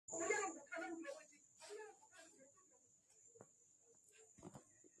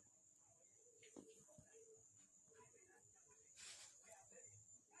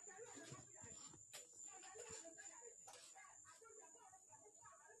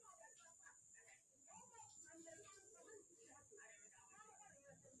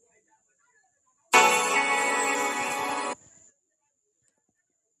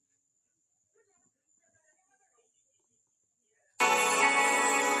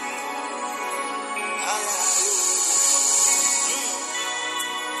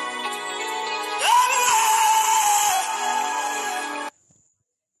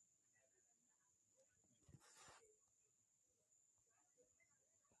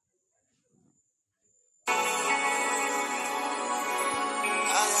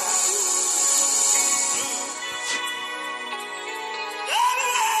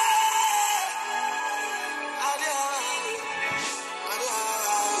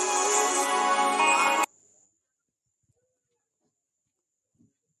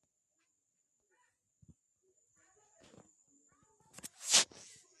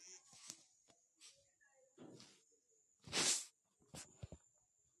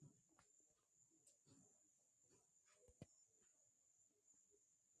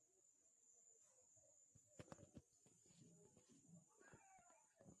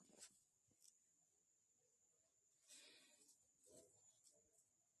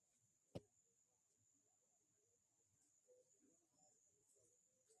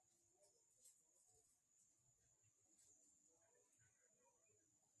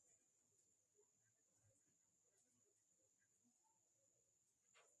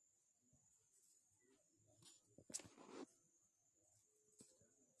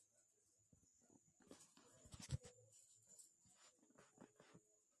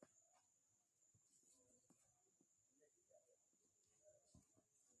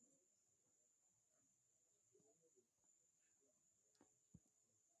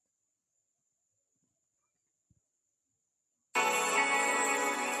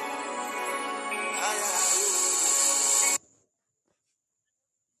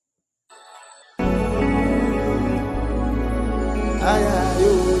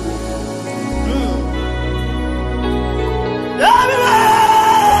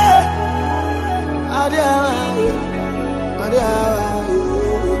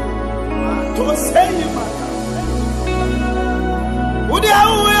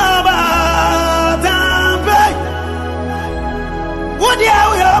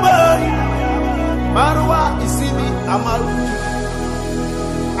Marwa isini amaru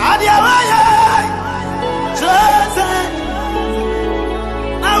adiawaya chosen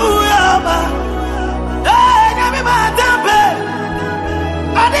awuyaba nyami matambe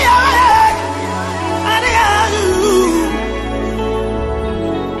adiawaya adiayu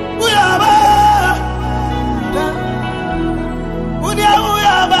uyaba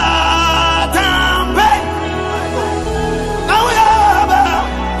uyaba tambe awuyaba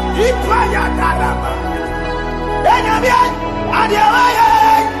ipaya darama adiawaya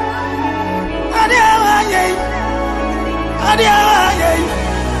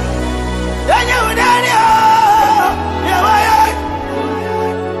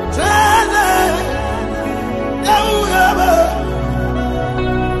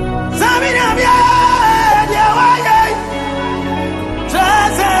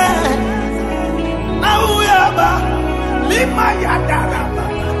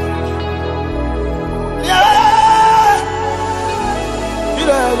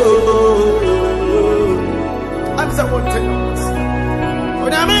I'm someone to us.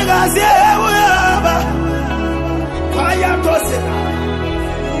 When I'm in Gaza, we are fire tossing.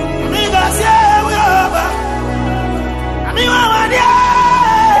 I'm in Gaza, we are. I'm in Wadia.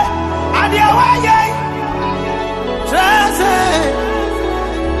 Adia Waya. Trance.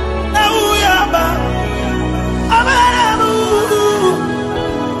 Now we are. Amaramu.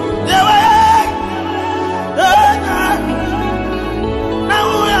 Yeah, now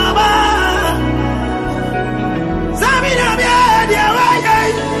we are.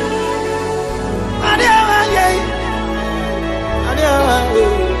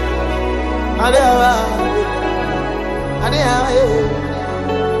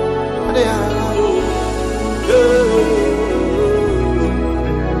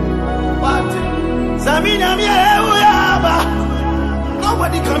 Samina dia waya.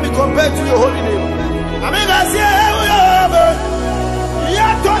 Nobody can be compared to your holy name.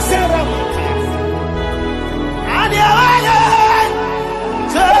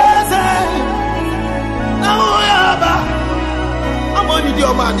 I'm only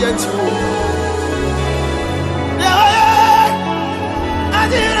your man yet to I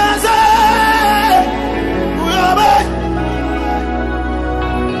didn't say we are back.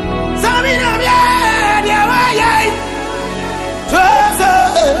 Samina dia waya.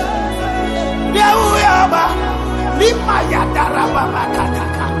 Dia we are back. Lima ya daraba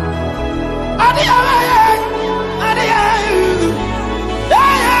makataka. Adia waya. Adia.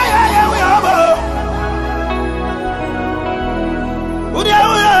 Yeah, we are back. Udia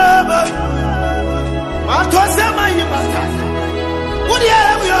we are back. Matosema yibata. Udia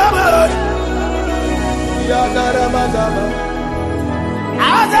we are back. Ya daraba daraba.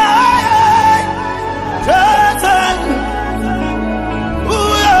 Ada. Johnson.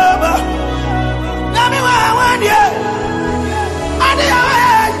 We are back. Nami wa wanya. Adia we.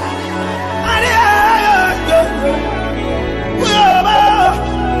 Adia. We are back.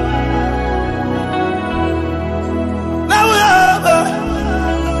 Now we are back.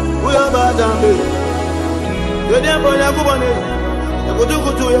 We are back down there. You never know who won it. You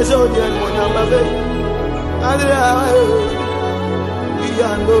go to your show, dear, one number. Adia. We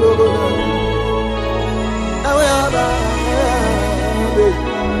are go. Now we are back.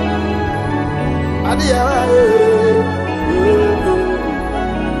 Adia.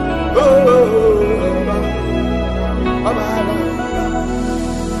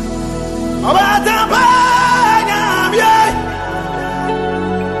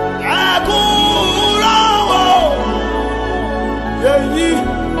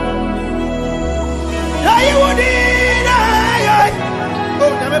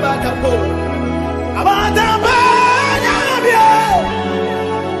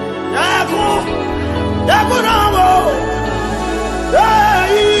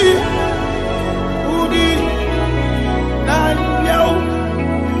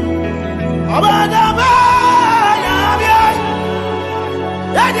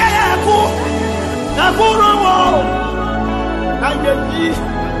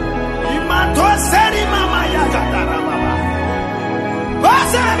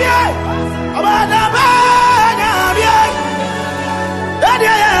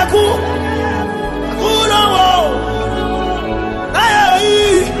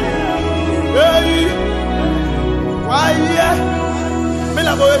 Why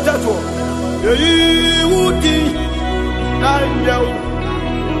tattoo. You would I know.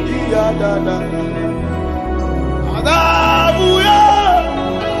 Yeah,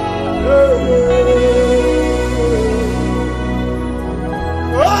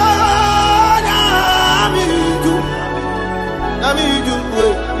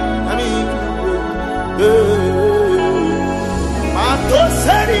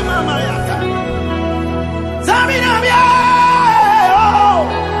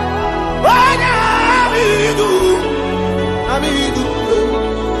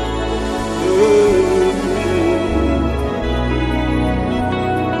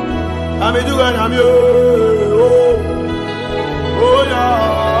 I'm you. Oh,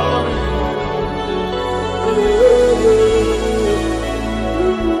 yeah.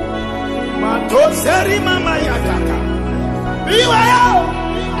 Matoseri mama yakaka. Biwaya.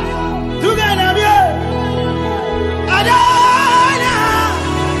 Tugana bie. Adana.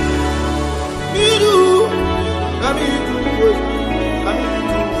 Midu. Amidu.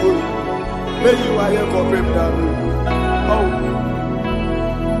 Amidu. May you are for them. Oh.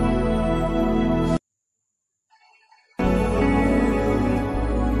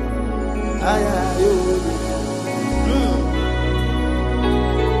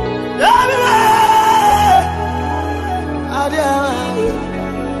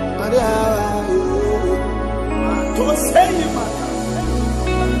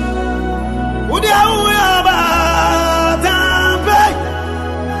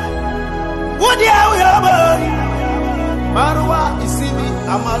 Marwa isimi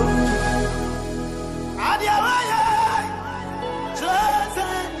amaru adiawaya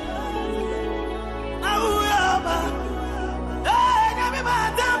chosen awaba nyame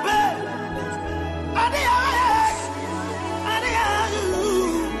batambe adiawaya adiayu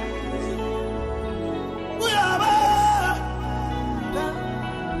uyaba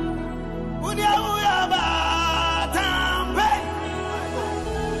udiawaba tambe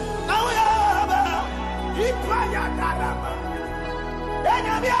awaba ipaya darama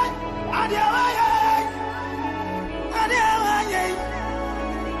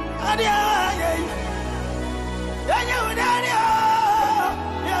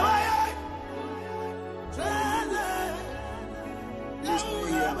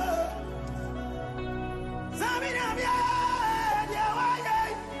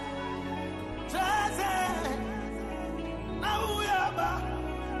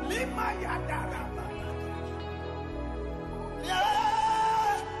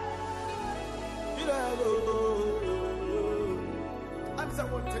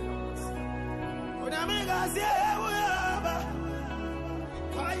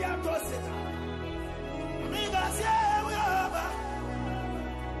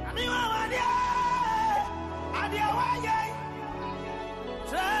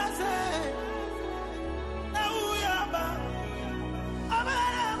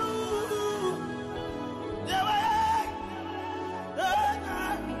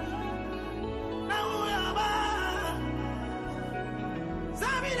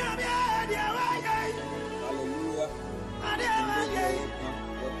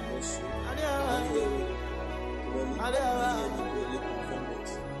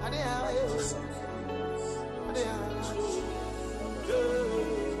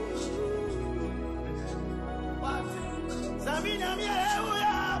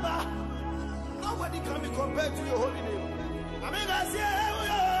Nobody can be compared to your holy name.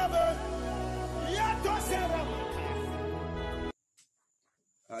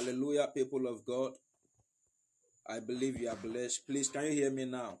 Hallelujah, people of God. I believe you are blessed. Please, can you hear me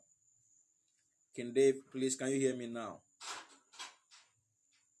now? King Dave, please, can you hear me now?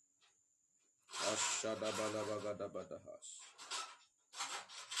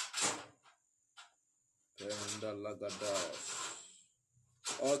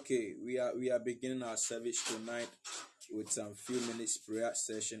 Okay, we are beginning our service tonight with some few minutes prayer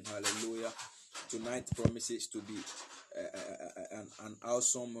session. Hallelujah. Tonight promises to be an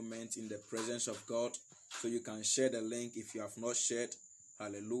awesome moment in the presence of God. So you can share the link if you have not shared.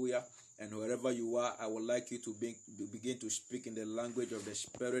 Hallelujah. And wherever you are, I would like you to begin to speak in the language of the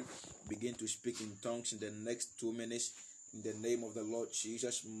Spirit. Begin to speak in tongues in the next 2 minutes. In the name of the Lord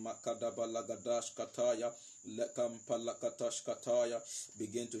Jesus.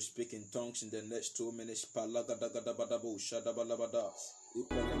 Begin to speak in tongues in the next 2 minutes.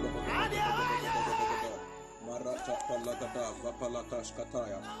 Marata palagada vapalakas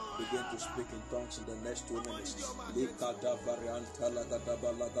kataya. Begin to speak in tongues in the next 2 minutes. Likada variant talagada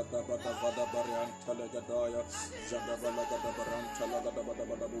balagada badavada variant talagadaya. Jada balagada variant talagada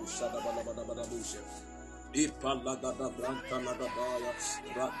badabadabu. Shada balabadabadabu. Ipalagada branta lagadaya,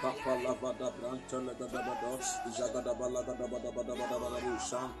 Rakapalagada branta lagadabada, Jagada balagada bada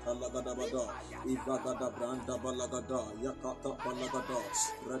Shanta lagadabada, Ivagada branda balagada, Yakata palagada,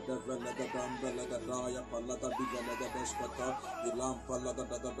 Redevelegada belagadaya, Palagadi velagadaskata, Ilam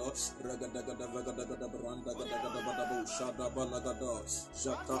palagadagada, Regadagada vegadagada branda gadagada Shada balagada,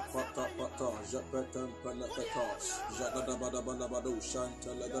 Jata pata pata, Japetem pelekata, Jagada bada balabadu,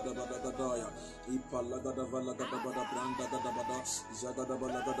 Shanta lagadabadaya, Ipalagada valagada bada branda gada bada Zagada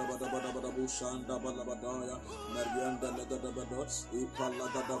balagada bada bushanda balabadaya Marianda lagada bada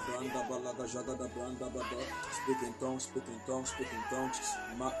Ipalagada branda balaga jagada branda bada Speak in tongues, speak in tongues, speak in tongues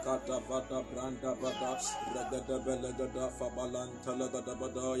Makada vada branda bada Ragada belagada fabalanta lagada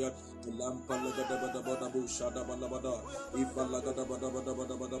badaya Lampa lagada bada bushada balabada Ipalagada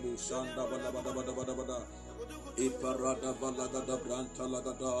bada bushanda balabada bada Iparada balagada branta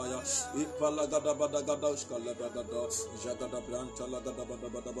lagadaya, Ipalagada badagada skalabagada, Jagada branta lagada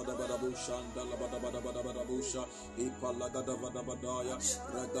bada bushanda bada busha, Ipalagada badabadaya,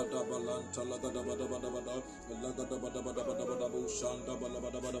 Ragada balanta lagada bada lagada bada bushanda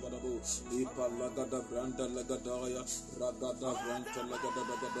bada bu, Ipalagada branda lagadaya, Ragada branta lagada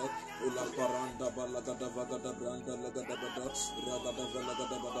bagada, Ula paranda balagada vagada branda lagada bada, Ragada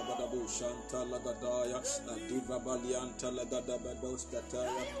valagada bada bushanta lagadaya, Diva Balianta Lagada Bados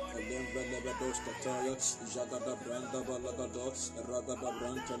Kataya, Lemba Lebados Kataya, Jagada Branda Balagado, Ragada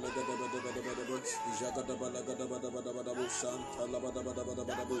Branta Lagada Badabadabadabo, Jagada Balagada Badabadabadabu, Santa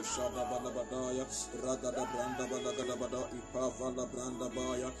Labadabadabadabu, Shada Balabadaya, Ragada Branda Balagada Bada, Ipavala Branda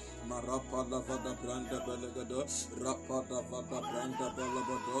Baya, Marapa Lavada Branda Balagado, Rapada Vada Branda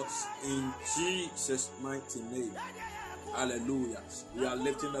Balabado, in Jesus' mighty name. Hallelujah. We are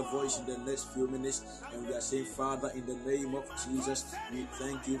lifting a voice in the next few minutes and we are saying, Father, in the name of Jesus, we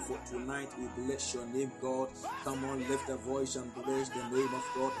thank you for tonight. We bless your name, God. Come on, lift a voice and bless the name of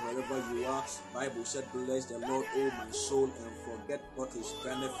God wherever you are. Bible said, bless the Lord, oh my soul, and forget what his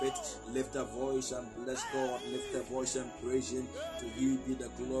benefit. Lift a voice and bless God. Lift a voice and praise him. To he be the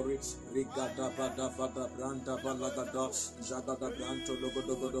glory. Rigada bada vada branda balagada. Jagada branto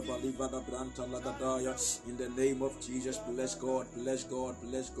logodogodo balivada branta lagadaya. In the name of Jesus, bless God, bless God,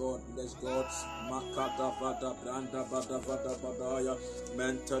 bless God, bless God. Makada vada branda bada vada badaya.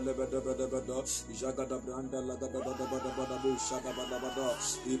 Mentale bada bada bada. Jagada branda lagada bada bada bada bu shada bada bada.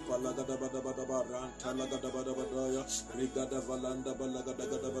 Ipa lagada bada bada baranta lagada bada badaya. Rigada valanda balagada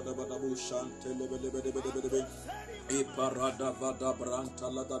bada bada bu shantele bada bada bada bada. Iparada vada branta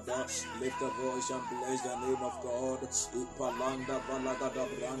lagada. Lift a voice and bless the name of God. Ipalanda balagada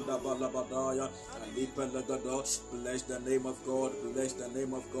branda balabadaya. Alipa lagada. Bless the name of God. Bless the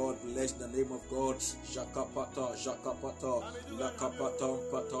name of God. Bless the name of God. Jakapata, Jakapata, Lakapata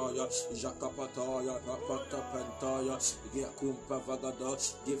pataya, Jakapataya, Rapata pentaya, Yakumpa vagada.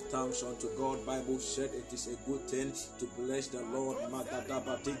 Give thanks unto God. Bible said it is a good thing to bless the Lord. Magada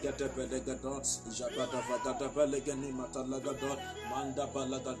batigata belegada. Jagada vagada belegani matalagada. Manda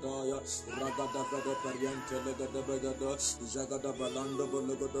balagadaya. Ragada vada pariente legada begada. Jagada balanda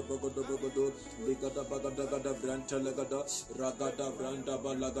belegada begada begada. Ligada bagada gada branta legada. Ragada branda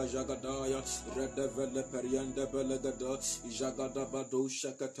balaga jagadaya. Rede vele periende belegada. Jagada badu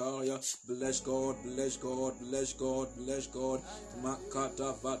shakataya. Bless God, bless God, bless God, bless God.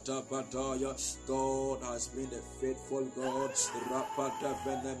 Makata vata badaya. God has been a faithful God. Rapata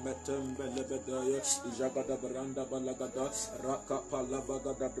vene metem belebedaya. Jagada branda balagada. Rakapa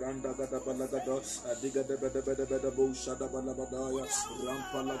lavagada branda gada balagada. Adigada beda beda beda bushada balabadaya.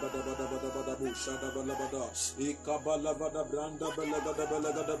 Rampa lagada beda beda beda bushada balabada. Ikabala vada branda balagada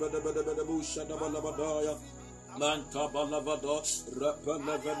balagada beda beda beda bushada balabadaya. Manta balavada,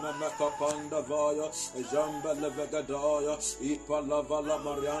 repelevena mekapanda vaya, jamba levegadaya, ipalavala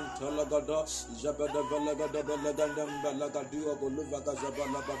marianta lagada, jabada velegada beleganda belagadio goluvaga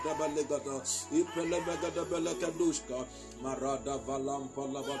zabalabada belegada, ipelevegada belekadushka, marada valampa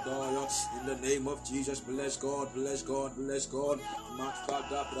lavadaya. In the name of Jesus, bless God, bless God, bless God.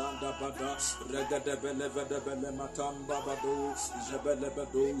 Makada branda bada, regada beleveda bele matamba badu,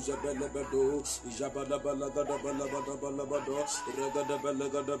 jabelebedu, jabelebedu, jabada balagada balabado, regada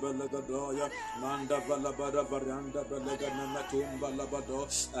balagada balagadaya, manda balabada varianda balagana matumba labado,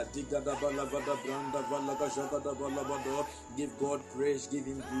 adigada balavada branda valaga jagada balabado. Give God praise, give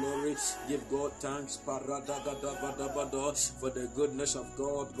him glory, give God thanks, parada gada vadabado, for the goodness of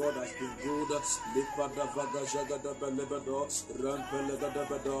God. God has been good. Lipada vaga jagada balabado, rampelegada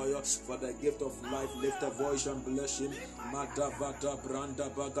badaya, for the gift of life. Lift a voice and bless him.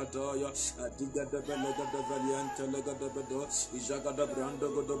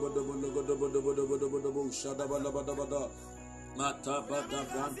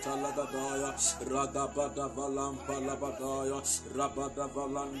 Rabada Valampa Labadaya, Rabada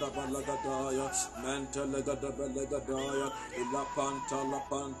Valanda Valagadaya, Mantelegada Belegadaya, Ilapanta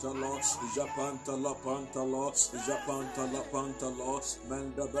Lapantalo, Japanta Lapantalo, Japanta Lapantalo,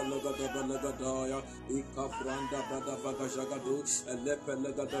 Manda Belegada Belegadaya, Ikavranda Bada Bagajagadu,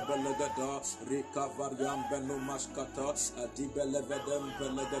 Elepelegada Belegada, Rika Variam Benu Maskata, Adibelevedem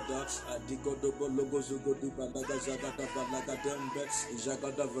Belegada, Adigodobo Logozugodu Balagazagada Balagadembe,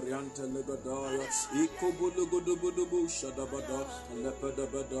 Jagada Variante Legadaya, Ikobulugodubudubu Shadabada,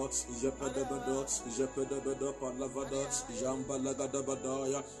 Lepedabada, Jepedabada, Palavada, Jambalagada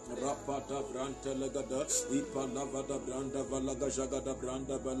Badaya, Rapada Brante Legada, Ipalavada Branda Valaga Jagada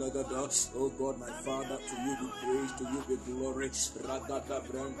Branda Balagada. Oh God, my Father, to you be praise, to you be glory. Ragada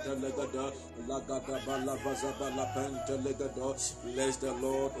Brante Legada, Lagada Balavaza Balapente Legada. Bless the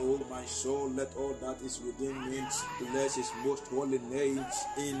Lord, oh my soul, let all that is within me bless his most holy name,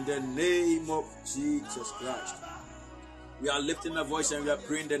 in the name of Jesus Christ. We are lifting a voice and we are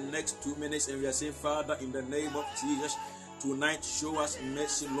praying the next 2 minutes and we are saying, Father, in the name of Jesus, tonight show us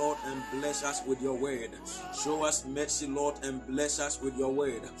mercy, Lord, and bless us with your word. Show us mercy, Lord, and bless us with your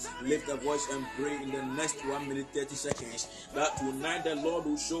word. Lift a voice and pray in the next 1 minute 30 seconds that tonight the Lord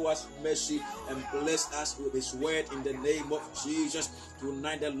will show us mercy and bless us with his word in the name of Jesus.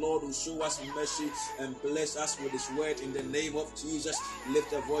 Tonight the Lord will show us mercy and bless us with his word in the name of Jesus.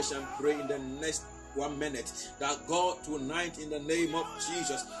 Lift a voice and pray in the next 1 minute that God, tonight in the name of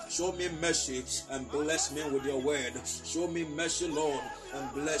Jesus, show me mercy and bless me with your word. Show me mercy, Lord,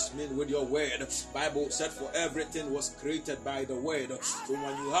 and bless me with your word. Bible said for everything was created by the word. So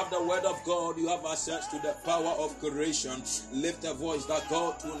when you have the word of God, you have access to the power of creation. Lift a voice that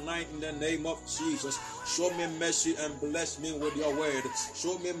God, tonight in the name of Jesus, show me mercy and bless me with your word.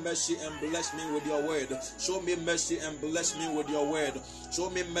 Show me mercy and bless me with your word. Show me mercy and bless me with your word. Show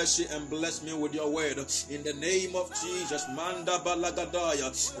me mercy and bless me with your word. In the name of Jesus, Manda Balagadaya,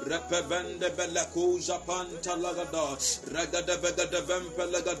 Repevende Belakuja Panta Lagada, Ragada Vegada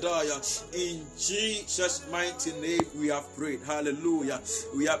Vempelagadaya. In Jesus' mighty name we have prayed. Hallelujah.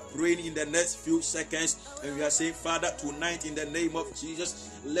 We are praying in the next few seconds and we are saying, Father, tonight in the name of Jesus,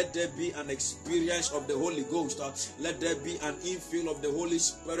 let there be an experience of the Holy Ghost. Let there be an infill of the Holy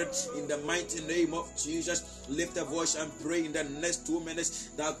Spirit in the mighty name of Jesus. Lift a voice and pray in the next 2 minutes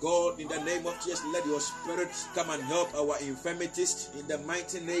that God, in the name of Jesus, let your spirit come and help our infirmities in the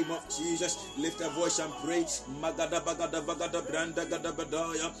mighty name of Jesus. Lift a voice and pray. Magada bagada bagada branda gada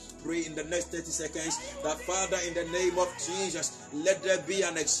badaya. Pray in the next 30 seconds that Father, in the name of Jesus, let there be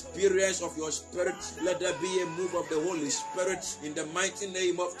an experience of your spirit. Let there be a move of the Holy Spirit in the mighty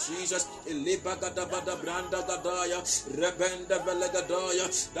name of Jesus.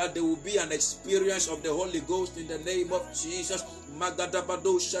 That there will be an experience of the Holy Ghost in the name of Jesus.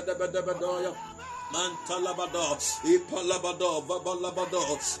 Magadabado Shadabadabadaya. Mantalabado, Ipalabado, Babalabado,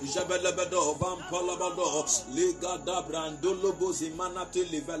 Jabelabado, Vampalabado, Ligada Brandulubu Zimanati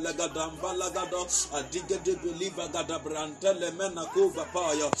Livelegadam Balagado, Adiga de Beliva Gadabrantele Menakuva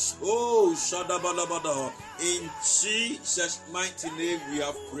Paya. Oh, Shadabalabado. In Jesus' mighty name we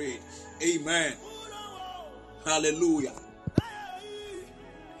have prayed. Amen. Hallelujah.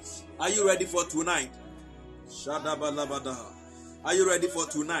 Are you ready for tonight? Shadabalabada. Are you ready for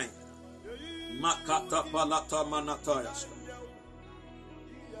tonight? Makata palata manatayas.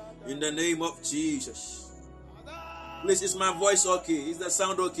 In the name of Jesus. Please, is my voice okay? Is the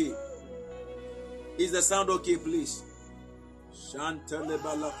sound okay? Is the sound okay, please?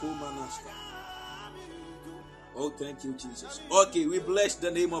 Oh, thank you, Jesus. Okay, we bless the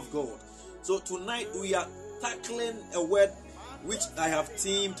name of God. So tonight we are tackling a word which I have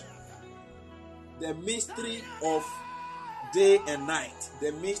themed the mystery of day and night,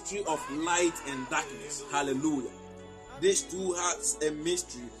 the mystery of light and darkness. Hallelujah. These two has a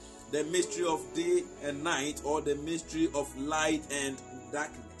mystery, the mystery of day and night, or the mystery of light and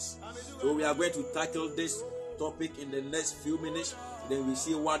darkness. So we are going to tackle this topic in the next few minutes. Then we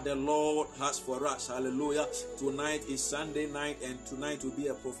see what the Lord has for us. Hallelujah. Tonight is Sunday night, and tonight will be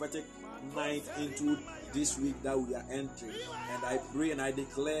a prophetic night into this week that we are entering. And I pray and I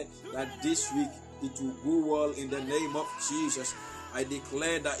declare that this week it will go well in the name of Jesus. I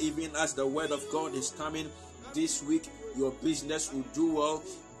declare that even as the word of God is coming this week, your business will do well.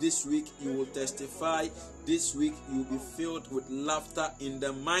 This week you will testify. This week you will be filled with laughter in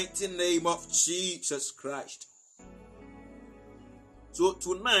the mighty name of Jesus Christ. So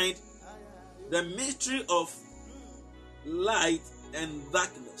tonight, the mystery of light and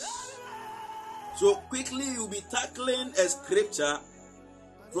darkness. So quickly you'll be tackling a scripture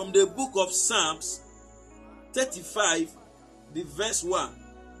from the book of Psalms 35, the verse 1.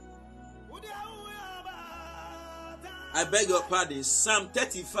 I beg your pardon, Psalm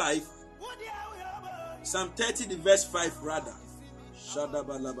 35, Psalm 30, the verse 5 rather.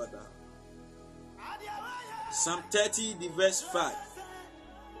 Shadabalabada. Psalm 30, the verse 5.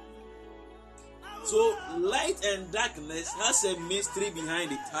 So light and darkness has a mystery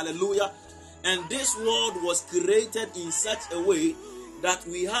behind it. Hallelujah. And this world was created in such a way that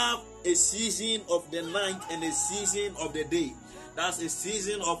we have a season of the night and a season of the day. That's a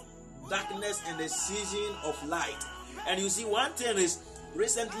season of darkness and a season of light. And you see, one thing is,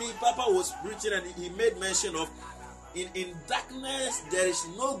 recently Papa was preaching and he made mention of in darkness there is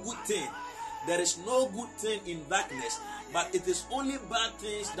no good thing. There is no good thing in darkness, but it is only bad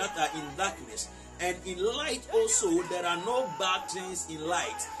things that are in darkness. And in light also, there are no bad things in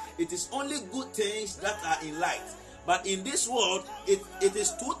light. It is only good things that are in light. But in this world, it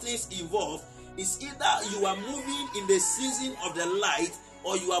is two things involved. It's either you are moving in the season of the light,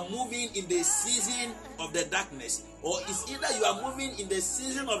 or you are moving in the season of the darkness. Or it's either you are moving in the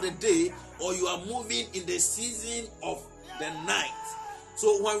season of the day, or you are moving in the season of the night.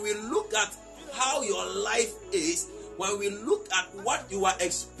 So when we look at how your life is, when we look at what you are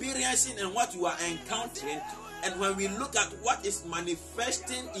experiencing and what you are encountering, and when we look at what is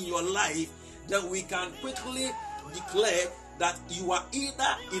manifesting in your life, then we can quickly declare that you are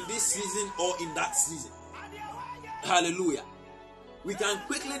either in this season or in that season. Hallelujah. We can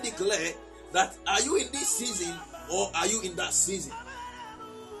quickly declare that are you in this season or are you in that season?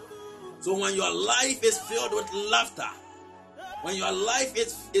 So when your life is filled with laughter, when your life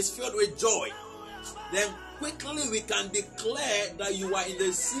is filled with joy, then quickly we can declare that you are in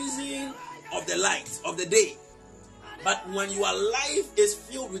the season of the light of the day. But when your life is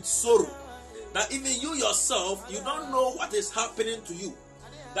filled with sorrow, that even you yourself, you don't know what is happening to you.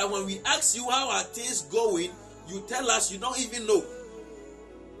 That when we ask you how are things going, you tell us you don't even know.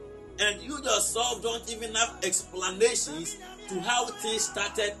 And you yourself don't even have explanations to how things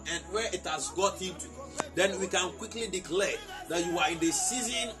started and where it has got into. Then we can quickly declare that you are in the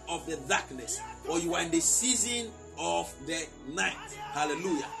season of the darkness, or you are in the season of the night.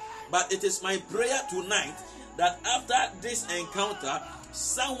 Hallelujah. But it is my prayer tonight that after this encounter,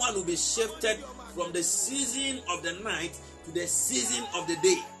 someone will be shifted from the season of the night to the season of the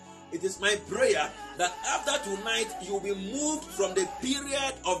day. It is my prayer that after tonight, you will be moved from the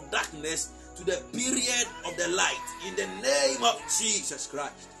period of darkness to the period of the light. In the name of Jesus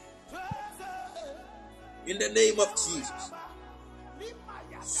Christ. In the name of Jesus.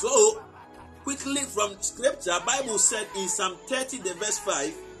 So, quickly from scripture, Bible said in Psalm 30, the verse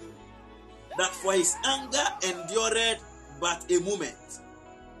 5, that for his anger endureth but a moment.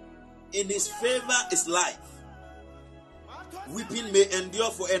 In his favor is life. Weeping may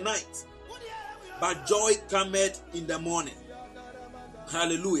endure for a night, but joy cometh in the morning.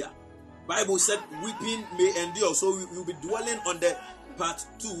 Hallelujah. Bible said weeping may endure. So we will be dwelling on the part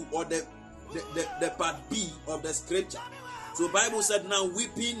 2 or the part B of the scripture. So Bible said now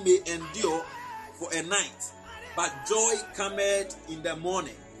weeping may endure for a night, but joy cometh in the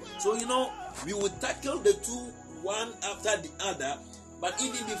morning. So we will tackle the two one after the other. But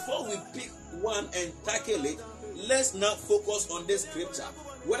even before we pick one and tackle it, let's now focus on this scripture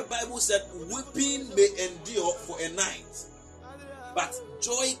where Bible said weeping may endure for a night, but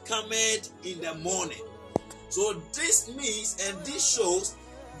joy cometh in the morning. So this means and this shows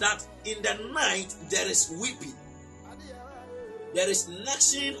that in the night there is weeping. There is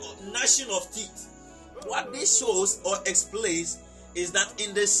gnashing of teeth. What this shows or explains is that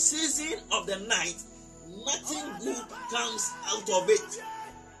in the season of the night, nothing good comes out of it.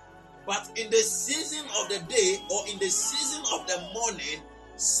 But in the season of the day or in the season of the morning,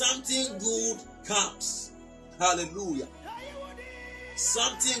 something good comes. Hallelujah.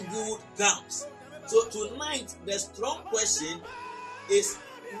 Something good comes. So tonight, the strong question is,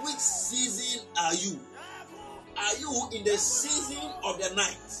 which season are you? Are you in the season of the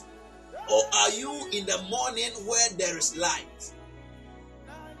night? Or are you in the morning where there is light?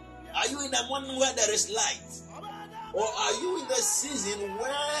 Are you in the morning where there is light? Or are you in the season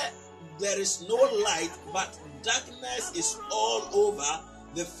where there is no light, but darkness is all over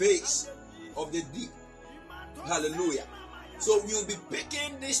the face of the deep? Hallelujah. So we'll be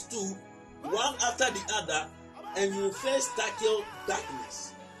picking these two, one after the other, and we will first tackle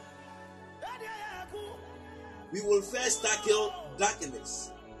darkness. We will first tackle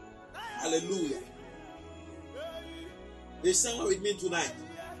darkness. Hallelujah. Is someone with me tonight?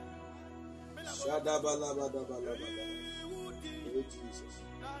 Oh, Jesus.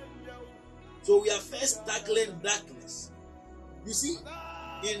 So we are first tackling darkness. You see,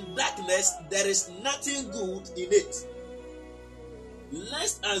 in darkness, there is nothing good in it.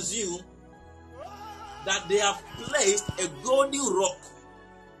 Let's assume that they have placed a golden rock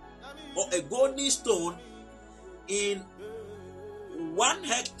or a golden stone in 1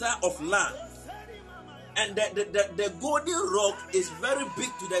 hectare of land. And the golden rock is very big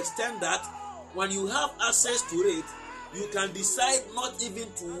to the extent that when you have access to it, you can decide not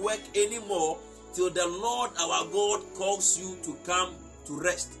even to work anymore till the Lord our God calls you to come to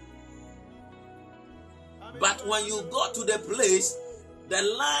rest. But when you got to the place, the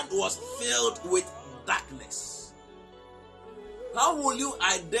land was filled with darkness. How will you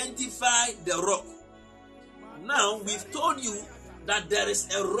identify the rock? Now we've told you that there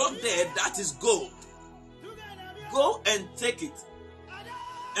is a rock there that is gold. Go and take it.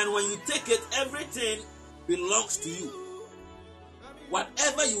 And when you take it, everything belongs to you.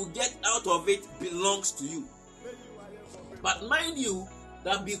 Whatever you get out of it belongs to you. But mind you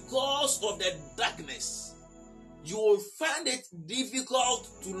that because of the darkness, you will find it difficult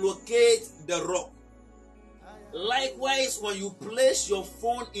to locate the rock. Likewise, when you place your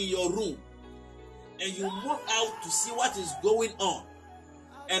phone in your room and you move out to see what is going on,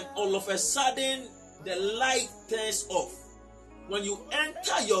 and all of a sudden the light turns off, when you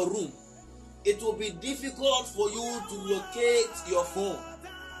enter your room, it will be difficult for you to locate your phone.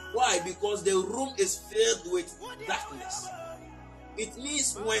 Why? Because the room is filled with darkness. It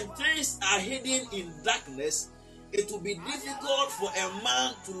means when things are hidden in darkness, it will be difficult for a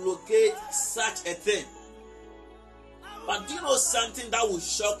man to locate such a thing. But do you know something that will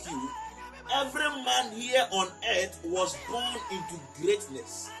shock you? Every man here on earth was born into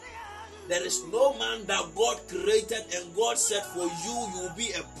greatness. There is no man that God created and God said for you, you will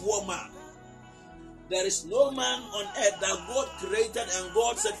be a poor man. There is no man on earth that God created and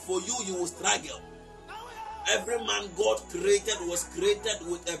God said for you, you will struggle. Every man God created was created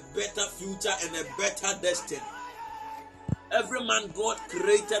with a better future and a better destiny. Every man God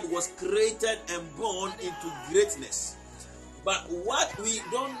created was created and born into greatness. But what we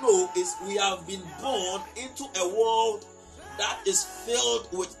don't know is we have been born into a world that is filled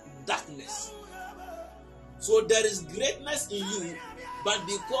with darkness. So there is greatness in you, but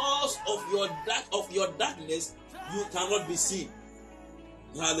because of your darkness, you cannot be seen.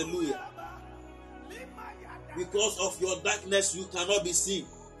 Hallelujah. Because of your darkness, you cannot be seen.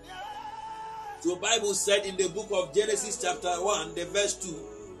 So the Bible said in the book of Genesis chapter 1, the verse 2,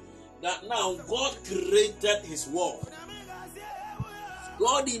 that now God created his world.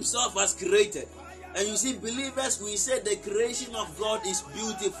 God himself has created. And you see, believers, we say the creation of God is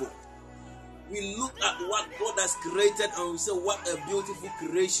beautiful. We look at what God has created and we say, what a beautiful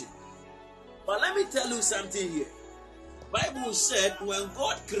creation. But let me tell you something here. Bible said when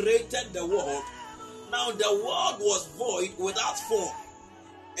God created the world, now the world was void without form.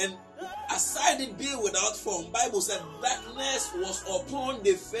 And aside it being without form, Bible said darkness was upon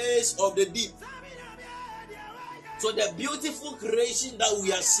the face of the deep. So the beautiful creation that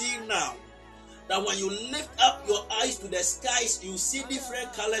we are seeing now, that when you lift up your eyes to the skies, you see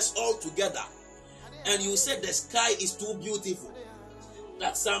different colors all together. And you say the sky is too beautiful.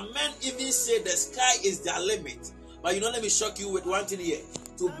 That some men even say the sky is their limit. But you know, let me shock you with one thing here.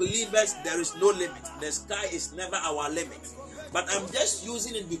 To believers, there is no limit. The sky is never our limit. But I'm just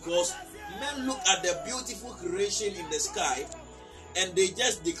using it because men look at the beautiful creation in the sky and they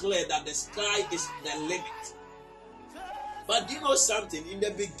just declare that the sky is the limit. But do you know something? In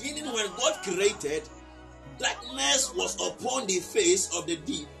the beginning, when God created, darkness was upon the face of the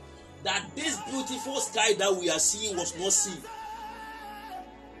deep. That this beautiful sky that we are seeing was not seen.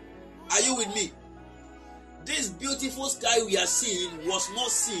 Are you with me? This beautiful sky we are seeing was not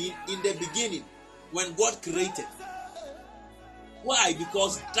seen in the beginning when God created. Why?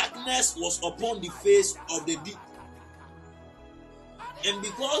 Because darkness was upon the face of the deep. And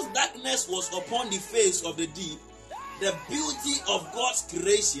because darkness was upon the face of the deep, the beauty of God's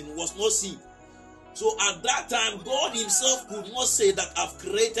creation was not seen. So at that time, God himself could not say that I've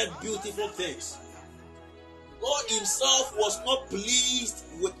created beautiful things. God himself was not pleased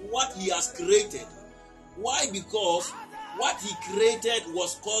with what he has created. Why? Because what he created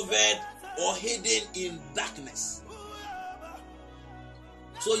was covered or hidden in darkness.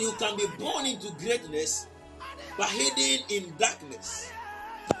 So you can be born into greatness but hidden in darkness.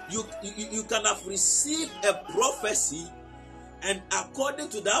 You can have received a prophecy, and according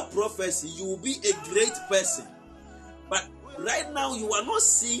to that prophecy, you will be a great person. But right now, you are not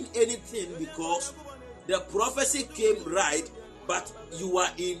seeing anything because the prophecy came right, but you are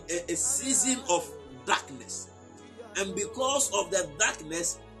in a season of darkness. And because of the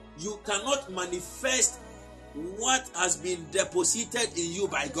darkness, you cannot manifest what has been deposited in you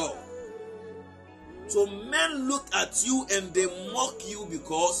by God. So men look at you and they mock you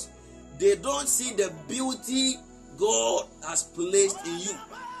because they don't see the beauty God has placed in you.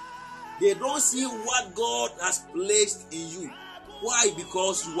 They don't see what God has placed in you. Why?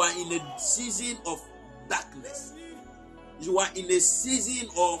 Because you are in a season of darkness. You are in a season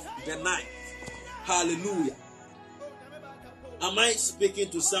of the night. Hallelujah. Am I speaking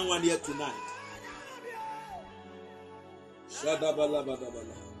to someone here tonight?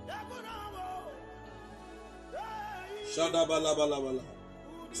 Shadabalabadabala. Shadabalabala.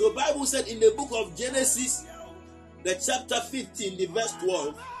 So Bible said in the book of Genesis, the chapter 15, the verse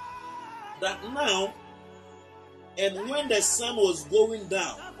 12, that now, and when the sun was going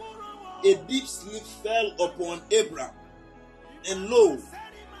down, a deep sleep fell upon Abraham, and lo,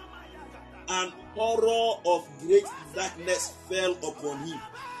 an horror of great darkness fell upon him.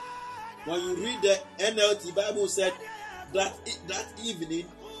 When you read the NLT, Bible said that that evening,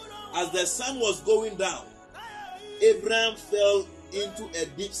 as the sun was going down, Abraham fell into a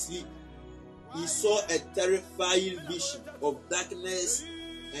deep sleep. He saw a terrifying vision of darkness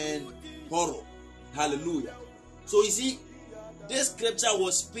and horror. Hallelujah. So you see, this scripture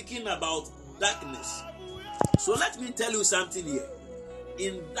was speaking about darkness. So let me tell you something here.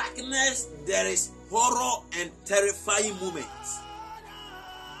 In darkness, there is horror and terrifying moments.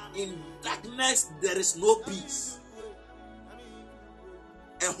 In darkness, there is no peace.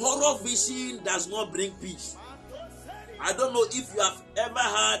 A horror vision does not bring peace. I don't know if you have ever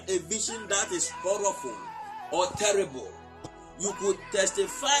had a vision that is horrible or terrible. You could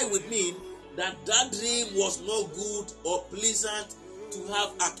testify with me that that dream was not good or pleasant to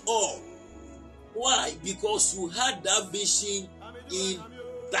have at all. Why? Because you had that vision in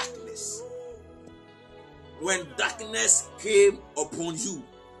darkness. When darkness came upon you,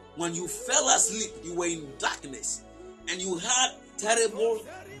 when you fell asleep, you were in darkness and you had terrible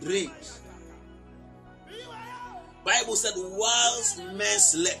dreams. Bible said, whilst men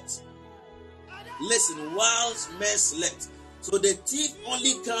slept. Listen, whilst men slept. So the thief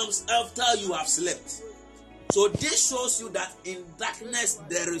only comes after you have slept. So this shows you that in darkness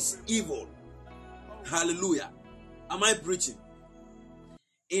there is evil. Hallelujah. Am I preaching?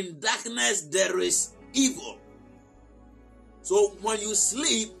 In darkness there is evil. So when you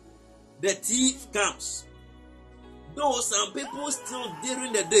sleep, the thief comes. Though some people still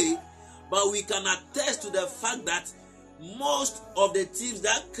during the day, but we can attest to the fact that most of the thieves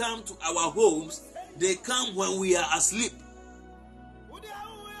that come to our homes, they come when we are asleep.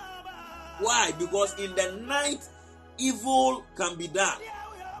 Why? Because in the night, evil can be done.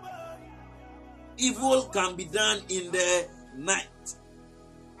 Evil can be done in the night.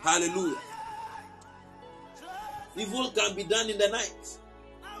 Hallelujah. Evil can be done in the night.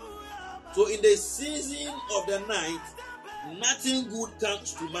 So in the season of the night, nothing good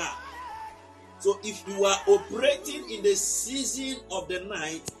comes to man. So if you are operating in the season of the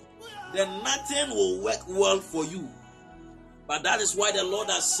night, then nothing will work well for you. But that is why the Lord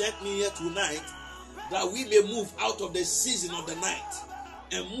has sent me here tonight, that we may move out of the season of the night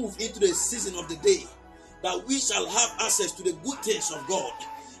and move into the season of the day, that we shall have access to the good things of God.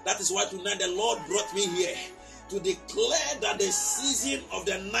 That is why tonight the Lord brought me here to declare that the season of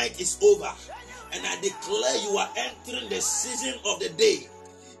the night is over, and I declare you are entering the season of the day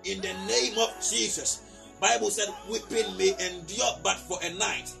in the name of Jesus. Bible said, weeping may endure but for a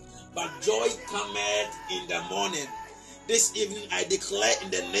night, but joy cometh in the morning. This evening I declare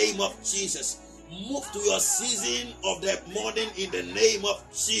in the name of Jesus, move to your season of the morning in the name of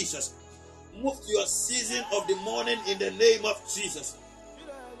Jesus. Move to your season of the morning in the name of Jesus.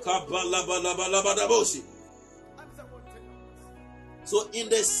 So in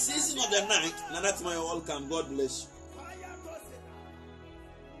the season of the night, Nanatma, you're welcome. God bless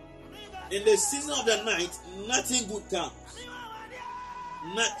you. In the season of the night, nothing good comes.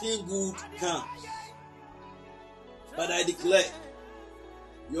 Nothing good comes. But I declare,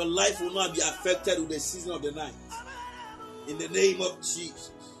 your life will not be affected with the season of the night. In the name of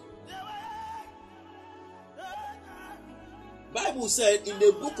Jesus. Bible said in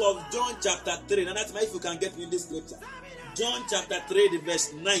the book of John chapter 3, and that's if you can get me in this scripture. John chapter 3, the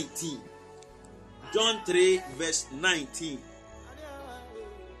verse 19. John 3, verse 19.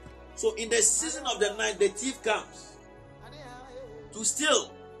 So in the season of the night, the thief comes to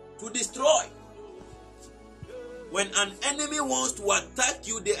steal, to destroy. When an enemy wants to attack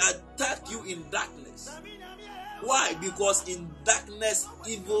you, they attack you in darkness. Why? Because in darkness,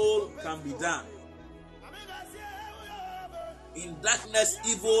 evil can be done. In darkness,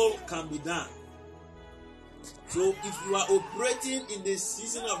 evil can be done. So if you are operating in the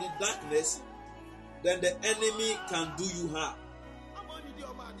season of the darkness, then the enemy can do you harm.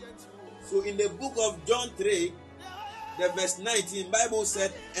 So in the book of John 3, the verse 19, Bible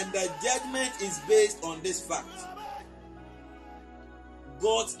said, and the judgment is based on this fact.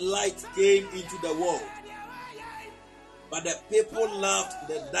 God's light came into the world, but the people loved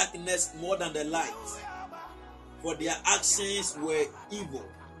the darkness more than the light, for their actions were evil.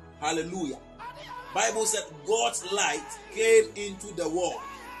 Hallelujah. Bible said God's light came into the world,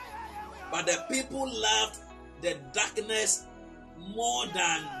 but the people loved the darkness more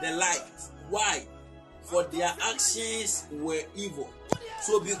than the light. Why? For their actions were evil.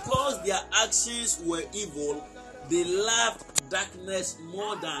 So because their actions were evil, they loved darkness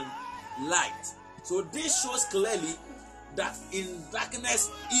more than light. So this shows clearly that in darkness,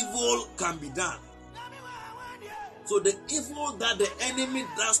 evil can be done. So the evil that the enemy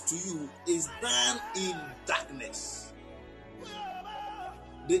does to you is done in darkness.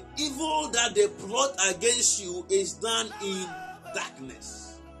 The evil that they plot against you is done in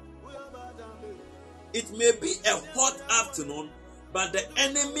darkness. It may be a hot afternoon, but the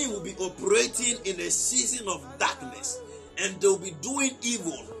enemy will be operating in a season of darkness, and they'll be doing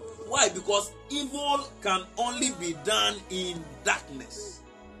evil. Why? Because evil can only be done in darkness.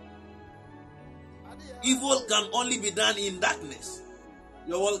 Evil can only be done in darkness.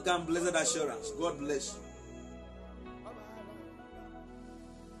 You're welcome, Blessed Assurance. God bless you.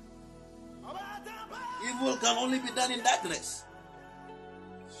 Evil can only be done in darkness.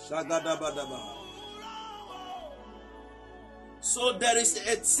 So there is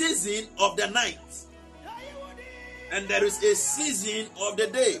a season of the night, and there is a season of the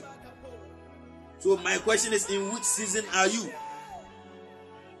day. So my question is, in which season are you?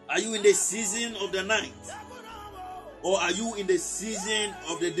 Are you in the season of the night, or are you in the season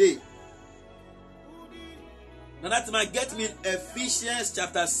of the day? Now that might get me in Ephesians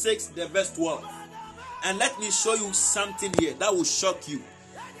chapter 6, the verse 12. And let me show you something here that will shock you.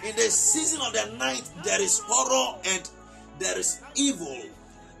 In the season of the night, there is horror and there is evil.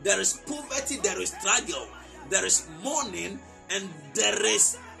 There is poverty, there is struggle, there is mourning, and there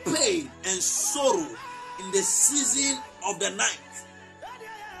is pain and sorrow in the season of the night,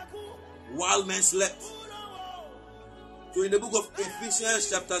 while men slept. So in the book of Ephesians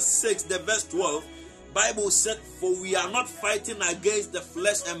chapter 6, the verse 12, Bible said, for we are not fighting against the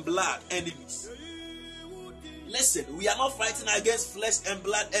flesh and blood enemies. Listen, we are not fighting against flesh and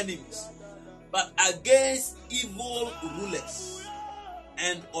blood enemies, but against evil rulers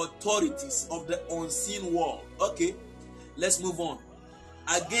and authorities of the unseen world. Okay, let's move on.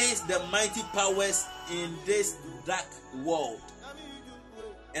 Against the mighty powers in this dark world,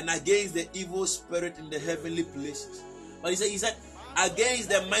 and against the evil spirit in the heavenly places. But he said, against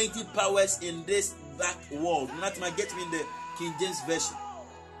the mighty powers in this dark world. That might get me in the King James Version.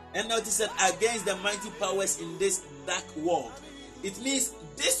 And now he said, against the mighty powers in this dark world. It means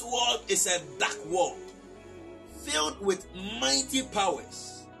this world is a dark world, filled with mighty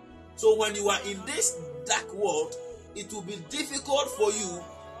powers. So when you are in this dark world, it will be difficult for you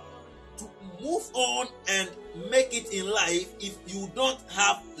to move on and make it in life if you don't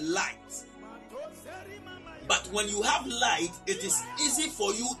have light. But when you have light, it is easy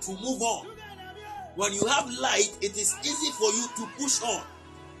for you to move on. When you have light, it is easy for you to push on.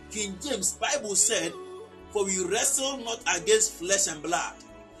 King James Bible said, for we wrestle not against flesh and blood,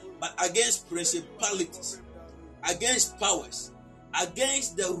 but against principalities, against powers,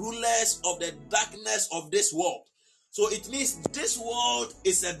 against the rulers of the darkness of this world. So it means this world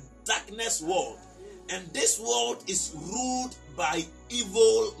is a darkness world, and this world is ruled by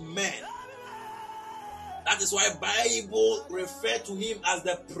evil men. That is why Bible refer to him as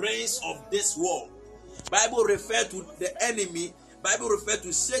the prince of this world. Bible refer to the enemy. Bible refer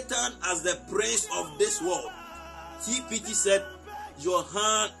to Satan as the prince of this world. TPT said, your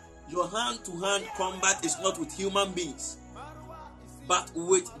hand-to-hand combat is not with human beings, but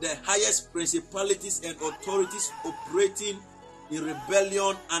with the highest principalities and authorities operating in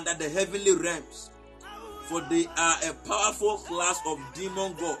rebellion under the heavenly realms. For they are a powerful class of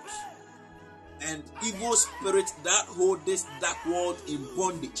demon gods and evil spirits that hold this dark world in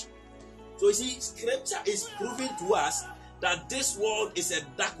bondage. So you see, scripture is proving to us that this world is a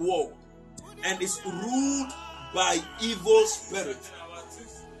dark world and is ruled by evil spirits.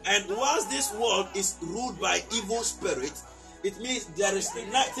 And once this world is ruled by evil spirits, it means there is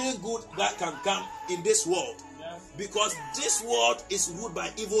nothing good that can come in this world, because this world is ruled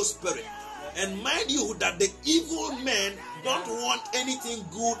by evil spirit. And mind you that the evil men don't want anything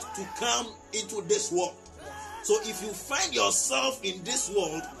good to come into this world. So if you find yourself in this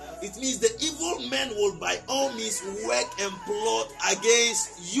world, it means the evil men will by all means work and plot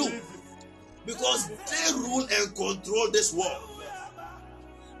against you, because they rule and control this world.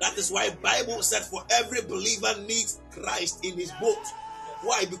 That is why Bible said for every believer needs Christ in his boat.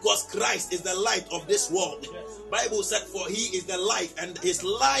 Why? Because Christ is the light of this world. Bible said for he is the light, and his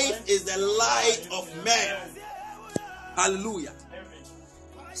life is the light of men. Hallelujah.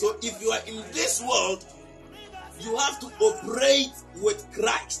 So if you are in this world, you have to operate with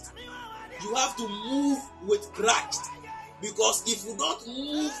Christ. You have to move with Christ. Because if you don't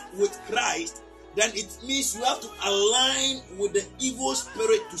move with Christ, then it means you have to align with the evil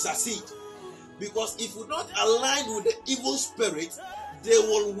spirit to succeed. Because if you don't align with the evil spirit, they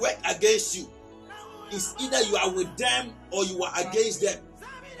will work against you. It's either you are with them or you are against them.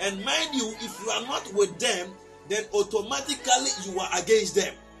 And mind you, if you are not with them, then automatically you are against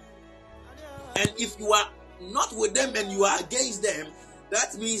them. And if you are not with them and you are against them,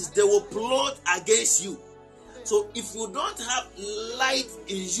 that means they will plot against you. So if you don't have light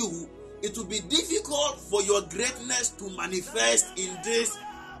in you, it will be difficult for your greatness to manifest in this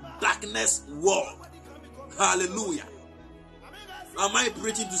darkness world. Hallelujah. Am I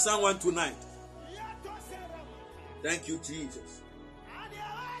preaching to someone tonight? Thank you, Jesus.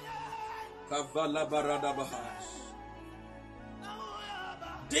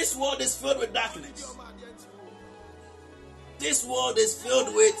 This world is filled with darkness. This world is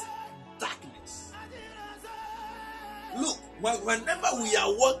filled with darkness. Look, whenever we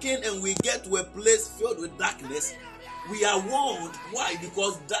are walking and we get to a place filled with darkness, we are warned. Why?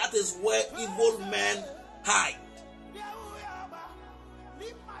 Because that is where evil men hide.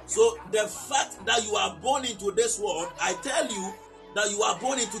 So the fact that you are born into this world, I tell you that you are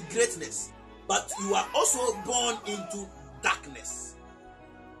born into greatness, but you are also born into darkness.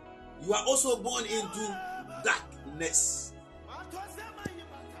 You are also born into darkness.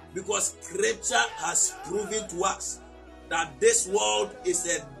 Because scripture has proven to us that this world is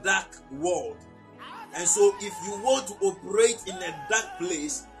a dark world. And so if you want to operate in a dark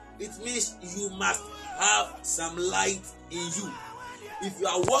place, it means you must have some light in you. If you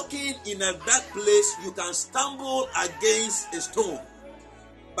are walking in a dark place, you can stumble against a stone.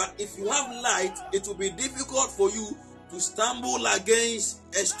 But if you have light, it will be difficult for you to stumble against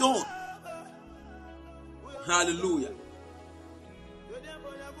a stone. Hallelujah.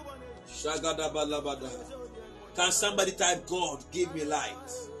 Can somebody type, God, give me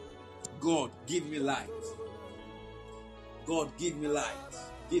light? God, give me light. God, give me light.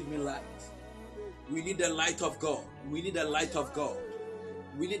 Give me light. We need the light of God. We need the light of God.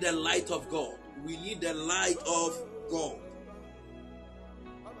 We need the light of God. We need the light of God.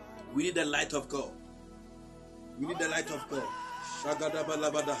 We need the light of God. We need the light of God.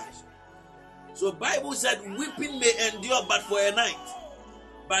 So Bible said, weeping may endure but for a night,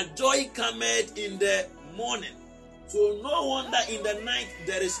 but joy cometh in the morning. So no wonder in the night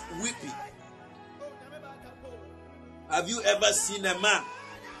there is weeping. Have you ever seen a man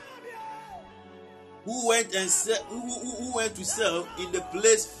who went to sell in the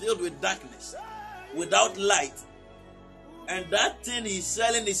place filled with darkness, without light, and that thing he's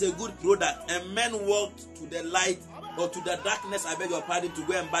selling is a good product, and men walked to the light or to the darkness, I beg your pardon, to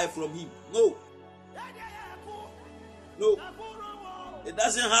go and buy from him? No. No. It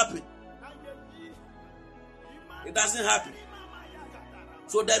doesn't happen. It doesn't happen.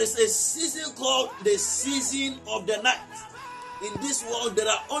 So there is a season called the season of the night. In this world, there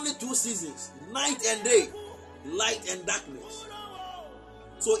are only two seasons, night and day, light and darkness.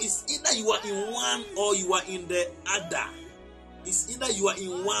 So it's either you are in one or you are in the other. It's either you are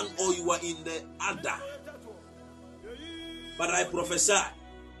in one or you are in the other. But I prophesy,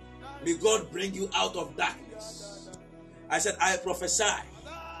 may God bring you out of darkness. I said, I prophesy,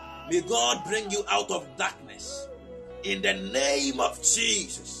 may God bring you out of darkness. In the name of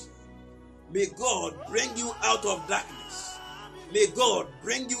Jesus, may God bring you out of darkness. May God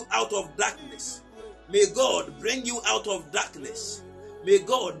bring you out of darkness. May God bring you out of darkness. May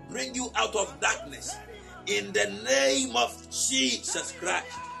God bring you out of darkness. In the name of Jesus Christ.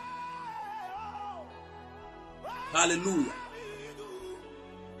 Hallelujah.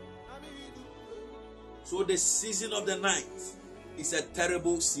 So the season of the night is a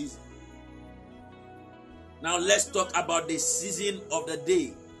terrible season. Now let's talk about the season of the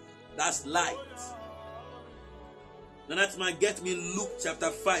day. That's light. Now that man, get me Luke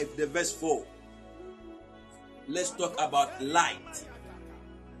chapter 5, the verse 4. Let's talk about light.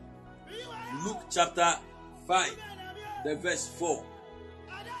 Luke chapter 5, the verse 4.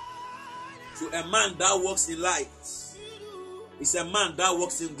 So a man that walks in light is a man that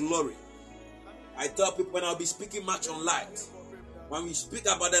walks in glory. I tell people when I'll be speaking much on light, when we speak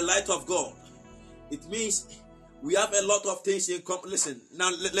about the light of God, it means we have a lot of things in common. Listen,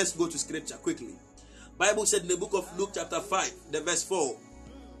 now let's go to scripture quickly. Bible said in the book of Luke chapter 5, the verse 4,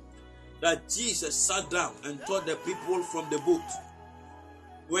 that Jesus sat down and taught the people from the boat.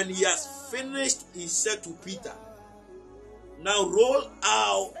 When he has finished, he said to Peter, now roll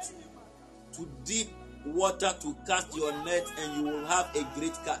out to deep water to cast your net and you will have a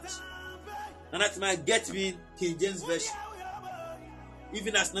great catch. Nanatima get me King James Version.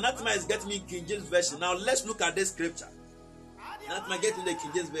 Even as Nanatima is getting me King James Version. Now let's look at this scripture. Nanatima get me the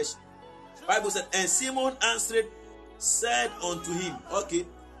King James Version. Bible said, and Simon answered, said unto him, okay,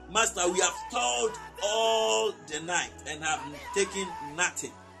 Master, we have toiled all the night and have taken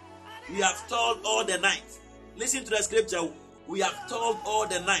nothing. We have toiled all the night. Listen to the scripture. We have toiled all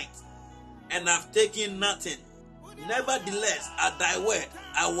the night and have taken nothing. Nevertheless, at thy word,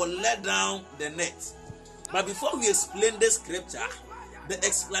 I will let down the net. But before we explain this scripture, the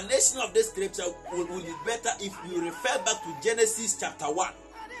explanation of this scripture will be better if you refer back to Genesis chapter 1,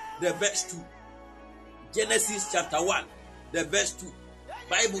 the verse 2. Genesis chapter 1, the verse 2.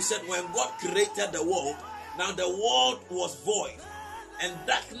 Bible said when God created the world, now the world was void and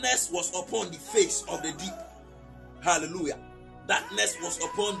darkness was upon the face of the deep. Hallelujah. Darkness was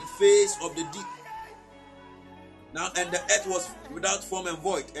upon the face of the deep. Now, and the earth was without form and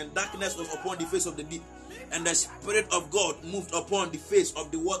void, and darkness was upon the face of the deep. And the Spirit of God moved upon the face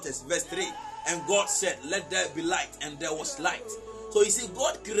of the waters. Verse 3. And God said, let there be light, and there was light. So you see,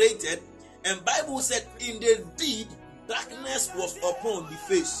 God created, and Bible said, in the deep, darkness was upon the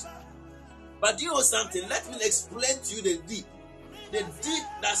face. But you know something? Let me explain to you the deep. The deep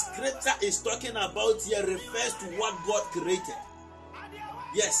that scripture is talking about here refers to what God created.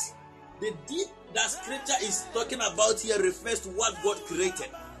 Yes, the deep that scripture is talking about here refers to what God created.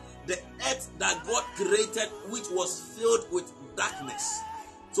 The earth that God created, which was filled with darkness.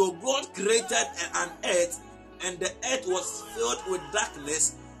 So God created an earth, and the earth was filled with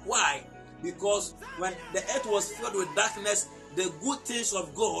darkness. Why? Because when the earth was filled with darkness, the good things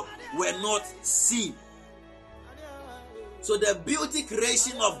of God were not seen. So the beauty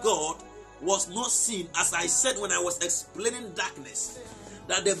creation of God was not seen, as I said when I was explaining darkness.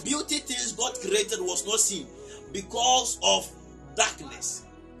 That the beauty things God created was not seen because of darkness.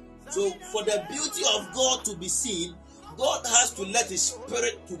 So for the beauty of God to be seen, God has to let His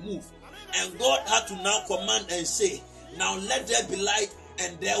Spirit to move. And God had to now command and say, now let there be light,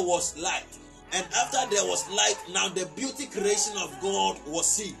 and there was light. And after there was light, now the beauty creation of God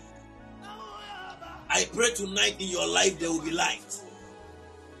was seen. I pray tonight in your life there will be light.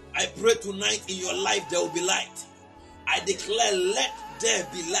 I pray tonight in your life there will be light. I declare, let there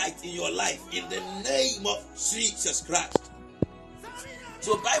be light in your life in the name of Jesus Christ.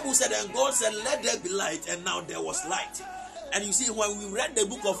 So Bible said, and God said, let there be light, and now there was light. And you see, when we read the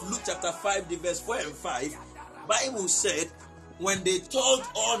book of Luke chapter 5, the verse 4 and 5, Bible said, when they toiled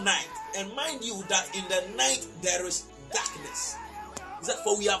all night, and mind you that in the night there is darkness. He said,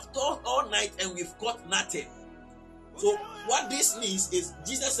 for we have toiled all night and we've caught nothing. So what this means is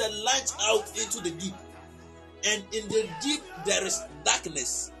Jesus said, launch out into the deep. And in the deep there is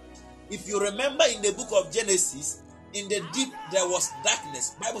darkness. If you remember in the book of Genesis, in the deep there was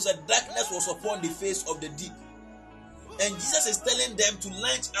darkness. Bible said darkness was upon the face of the deep. And Jesus is telling them to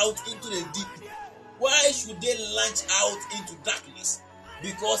launch out into the deep. Why should they launch out into darkness?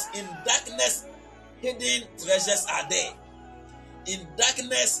 Because in darkness, hidden treasures are there. In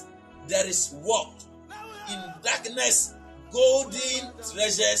darkness, there is wealth. In darkness, golden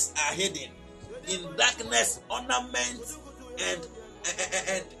treasures are hidden. In darkness, ornaments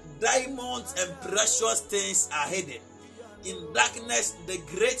and diamonds and precious things are hidden. In darkness, the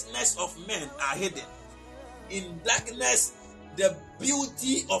greatness of men are hidden. In darkness, the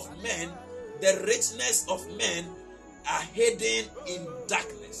beauty of men, the richness of men are hidden in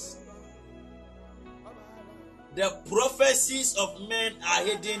darkness. The prophecies of men are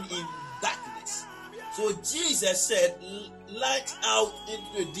hidden in darkness. So Jesus said, launch out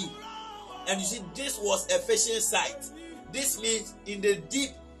into the deep. And you see, this was a fishing site. This means in the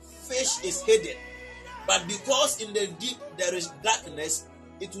deep, fish is hidden. But because in the deep there is darkness,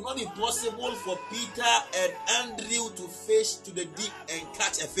 it will not be possible for Peter and Andrew to fish to the deep and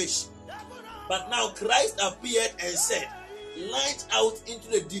catch a fish. But now Christ appeared and said, launch out into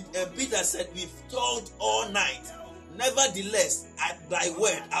the deep. And Peter said, we've toiled all night. Nevertheless, at thy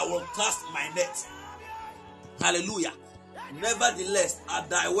word, I will cast my net. Hallelujah. Nevertheless, at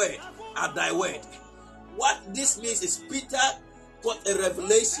thy word, at thy word. What this means is Peter got a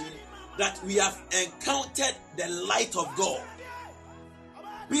revelation that we have encountered the light of God.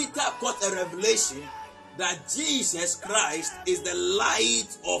 Peter got a revelation that Jesus Christ is the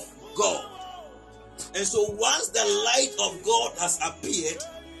light of God. And so once the light of God has appeared,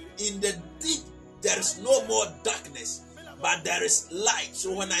 in the deep there is no more darkness, but there is light.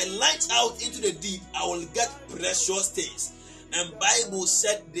 So when I light out into the deep, I will get precious things. And Bible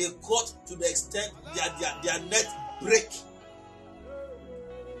said they caught to the extent their net break.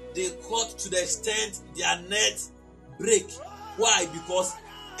 They caught to the extent their net break. Why? Because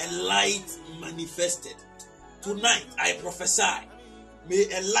a light manifested. Tonight I prophesy, may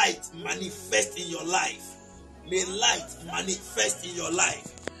a light manifest in your life. May light manifest in your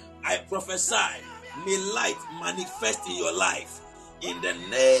life. I prophesy, may light manifest in your life. In the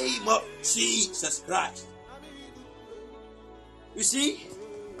name of Jesus Christ. You see?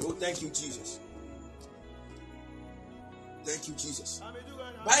 Oh, thank you, Jesus. Thank you, Jesus.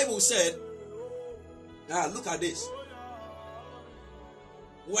 Bible said, look at this.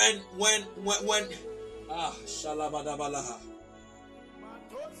 When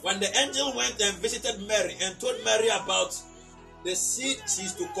the angel went and visited Mary and told Mary about the seed she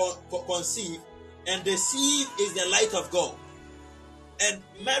is to conceive, and the seed is the light of God. And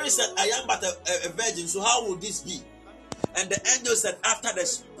Mary said, I am but a virgin, so how will this be? And the angel said, after the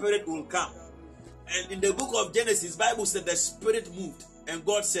Spirit will come. And in the book of Genesis, Bible said the Spirit moved, and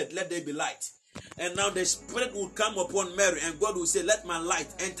God said, let there be light. And now the Spirit will come upon Mary, and God will say, let my light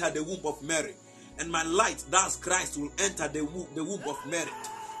enter the womb of Mary. And my light, that's Christ, will enter the womb of Mary.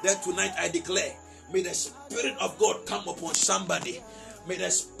 Then tonight I declare, may the Spirit of God come upon somebody. May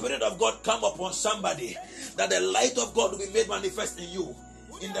the Spirit of God come upon somebody, that the light of God will be made manifest in you.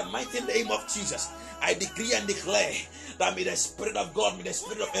 In the mighty name of Jesus, I decree and declare that may the Spirit of God, may the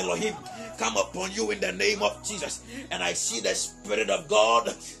Spirit of Elohim come upon you in the name of Jesus. And I see the Spirit of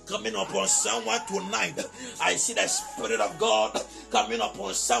God coming upon someone tonight. I see the Spirit of God coming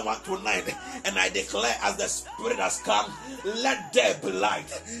upon someone tonight. And I declare, as the Spirit has come, let there be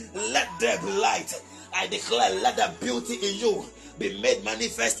light. Let there be light. I declare, let the beauty in you be made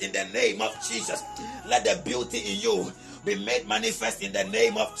manifest in the name of Jesus. Let the beauty in you be made manifest in the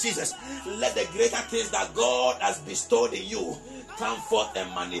name of Jesus. Let the greater things that God has bestowed in you come forth and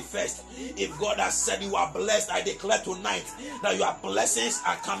manifest. If God has said you are blessed, I declare tonight that your blessings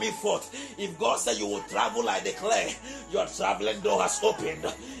are coming forth. If God said you will travel, I declare your traveling door has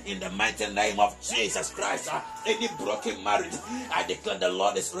opened. In the mighty name of Jesus Christ, any broken marriage, I declare the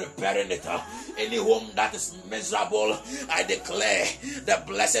Lord is repairing it. Any home that is miserable, I declare the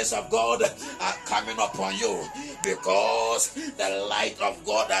blessings of God are coming upon you, because the light of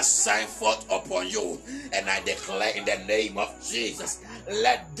God has shined forth upon you. And I declare in the name of Jesus,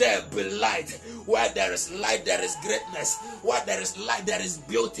 let there be light. Where there is light, there is greatness. Where there is light, there is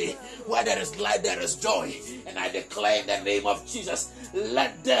beauty. Where there is light, there is joy. And I declare in the name of Jesus,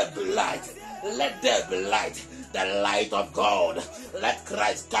 let there be light. Let there be light. The light of God. Let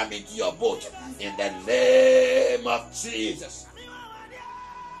Christ come into your boat in the name of Jesus.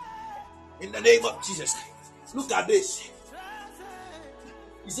 In the name of Jesus. Look at this.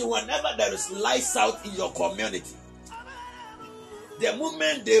 You see, whenever there is lights out in your community, the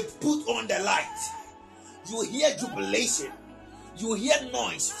moment they put on the light, you hear jubilation, you hear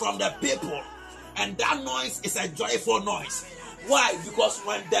noise from the people, and that noise is a joyful noise. Why? Because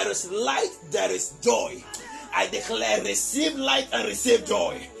when there is light, there is joy. I declare, receive light and receive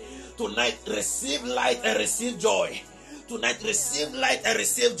joy. Tonight, receive light and receive joy. Tonight, receive light and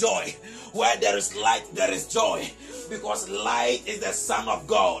receive joy. Where there is light, there is joy. Because light is the Son of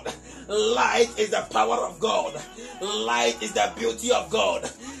God. Light is the power of God. Light is the beauty of God.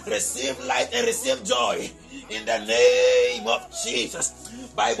 Receive light and receive joy. In the name of Jesus.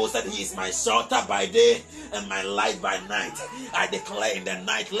 Bible said he is my shelter by day and my light by night. I declare, in the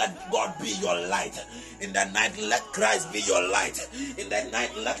night, let God be your light. In the night, let Christ be your light. In the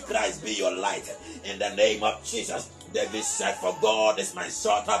night, let Christ be your light. In the name of Jesus. David said, for God is my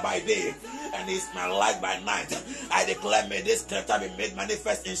shelter by day and is my light by night. I declare, may this character be made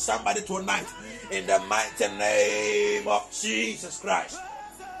manifest in somebody tonight. In the mighty name of Jesus Christ.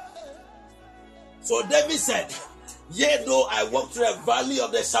 So David said, yea, though I walk through a valley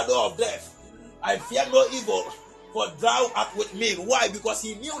of the shadow of death, I fear no evil, for thou art with me. Why? Because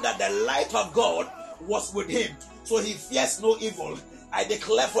he knew that the light of God was with him. So he fears no evil. I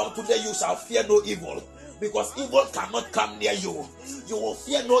declare, from today you shall fear no evil, because evil cannot come near you. You will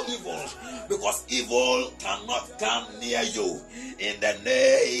fear no evil, because evil cannot come near you. In the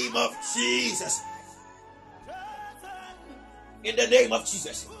name of Jesus. In the name of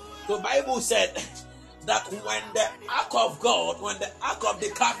Jesus. The Bible said that when the ark of God, when the ark of the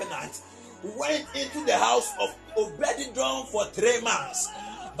covenant went into the house of Obed-Edom for 3 months,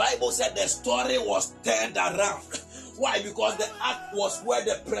 Bible said the story was turned around. Why? Because the ark was where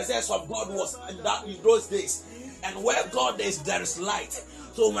the presence of God was in those days. And where God is, there is light.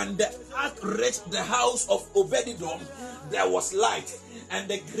 So when the ark reached the house of Obed-Edom, there was light. And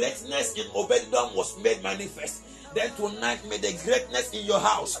the greatness in Obed-Edom was made manifest. Then tonight, may the greatness in your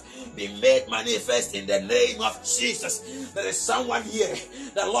house be made manifest in the name of Jesus. There is someone here.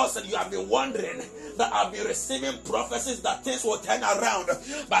 The Lord said you have been wondering that I've been receiving prophecies that things will turn around,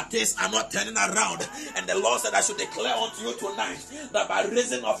 but things are not turning around. And the Lord said I should declare unto you tonight that by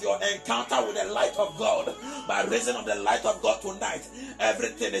reason of your encounter with the light of God, by reason of the light of God tonight,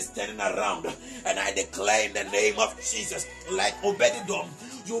 everything is turning around. And I declare in the name of Jesus, like Obed-Edom,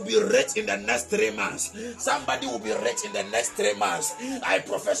 you'll be rich in the next 3 months. Somebody will be rich in the next 3 months. I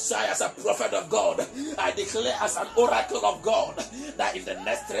prophesy as a prophet of God. I declare as an oracle of God that in the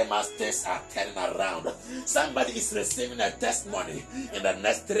next 3 months things are turning around. Somebody is receiving a testimony in the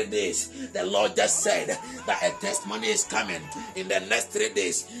next 3 days. The Lord just said that a testimony is coming in the next 3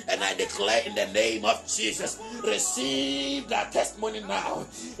 days. And I declare in the name of Jesus, receive that testimony now.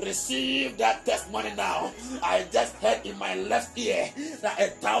 Receive that testimony now. I just heard in my left ear that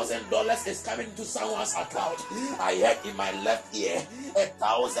 $1,000 is coming to someone's account. I heard in my left ear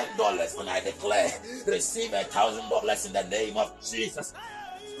 $1,000, and I declare, receive $1,000 in the name of Jesus.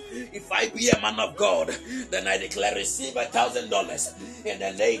 If I be a man of God, then I declare, receive $1,000 in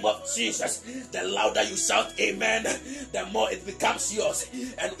the name of Jesus. The louder you shout amen, the more it becomes yours.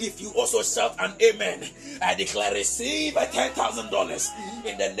 And if you also shout an amen, I declare, receive $10,000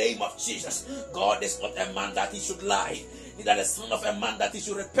 in the name of Jesus. God is not a man that he should lie, that the son of a man that he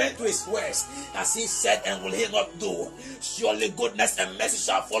should repent to his words, as he said, and will he not do? Surely goodness and mercy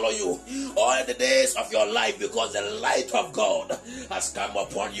shall follow you all the days of your life, because the light of God has come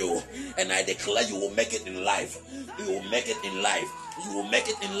upon you. And I declare you will make it in life. You will make it in life. You will make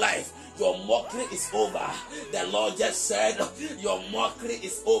it in life. Your mockery is over. The Lord just said, your mockery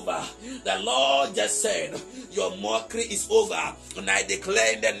is over. The Lord just said, your mockery is over. And I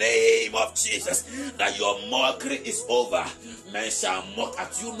declare in the name of Jesus that your mockery is over. Men shall mock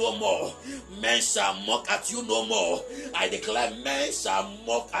at you no more. Men shall mock at you no more. I declare men shall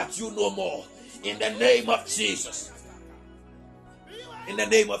mock at you no more. In the name of Jesus. In the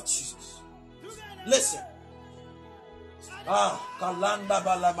name of Jesus. Listen. Kalanda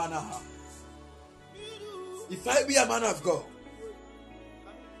Balamanaha. If I be a man of God,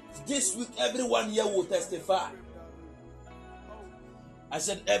 this week everyone here will testify. I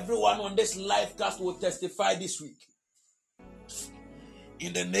said everyone on this live cast will testify this week.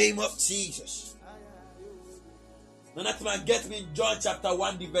 In the name of Jesus. Manatman, get me John chapter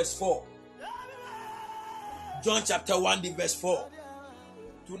 1, verse 4. John chapter 1, verse 4.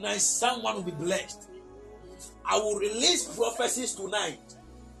 Tonight someone will be blessed. I will release prophecies tonight.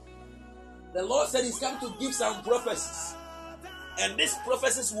 The Lord said he's come to give some prophecies. And these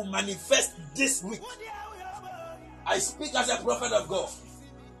prophecies will manifest this week. I speak as a prophet of God.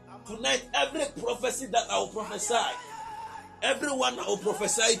 Tonight, every prophecy that I will prophesy, everyone I will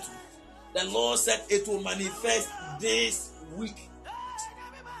prophesy to, the Lord said it will manifest this week.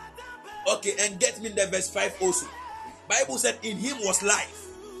 Okay, and get me in the verse 5 also. Bible said in him was life,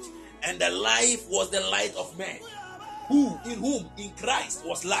 and the life was the light of men. Who? In whom? In Christ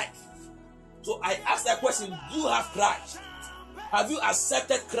was life. So I ask that question, do you have Christ? Have you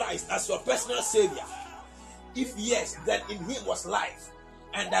accepted Christ as your personal savior? If yes, then in him was life.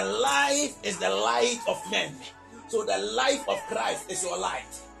 And the life is the light of men. So the life of Christ is your light.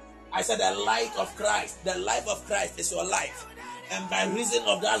 I said the light of Christ. The life of Christ is your life. And by reason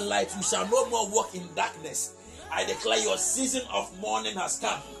of that light, you shall no more walk in darkness. I declare your season of mourning has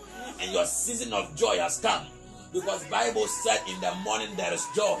come. And your season of joy has come. Because Bible said in the morning there is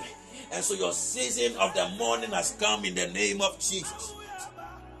joy. And so your season of the morning has come in the name of Jesus.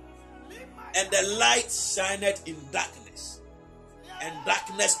 And the light shineth in darkness, and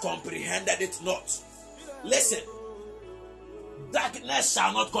darkness comprehended it not. Listen, darkness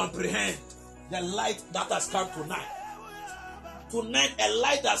shall not comprehend the light that has come tonight. Tonight a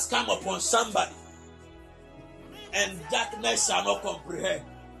light has come upon somebody, and darkness shall not comprehend.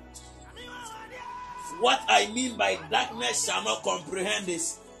 What I mean by darkness shall not comprehend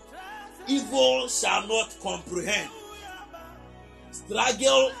is evil shall not comprehend.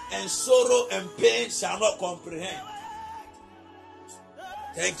 Struggle and sorrow and pain shall not comprehend.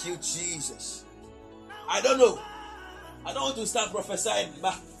 Thank you, Jesus. I don't know. I don't want to start prophesying,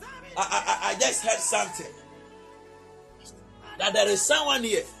 but I just heard something. That there is someone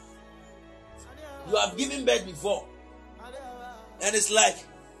here. You have given birth before. And it's like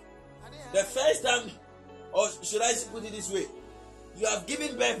the first time, or should I put it this way? You have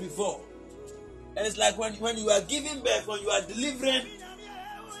given birth before. And it's like when you are giving birth, when you are delivering,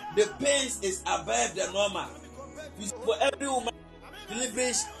 the pain is above the normal. For every woman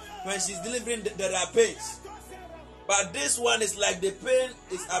delivering, when she's delivering, there are pains. But this one is like the pain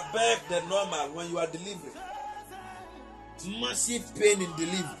is above the normal when you are delivering. It's massive pain in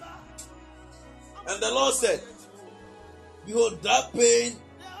delivery. And the Lord said, behold, that pain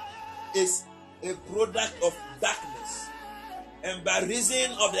is a product of darkness. And by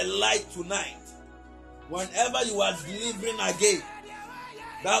reason of the light tonight, whenever you are delivering again,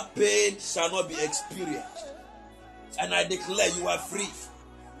 that pain shall not be experienced. And I declare you are free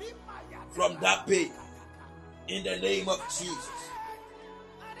from that pain in the name of Jesus.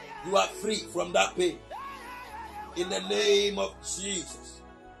 You are free from that pain in the name of Jesus.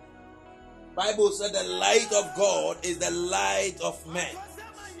 Bible said the light of God is the light of men.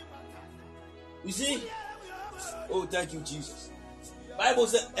 You see? Oh, thank you, Jesus. Bible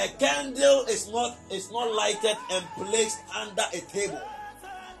said a candle is not lighted and placed under a table.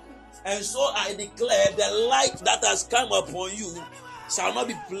 And so I declare the light that has come upon you shall not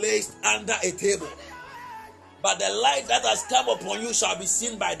be placed under a table. But the light that has come upon you shall be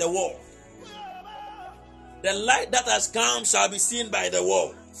seen by the world. The light that has come shall be seen by the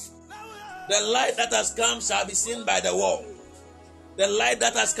world. The light that has come shall be seen by the world. The light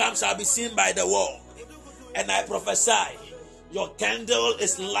that has come shall be seen by the world. And I prophesy, your candle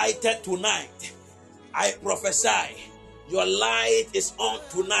is lighted tonight. I prophesy, your light is on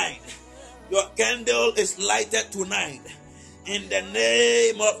tonight. Your candle is lighted tonight. In the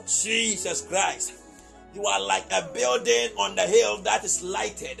name of Jesus Christ. You are like a building on the hill that is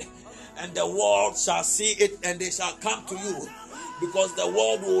lighted. And the world shall see it and they shall come to you. Because the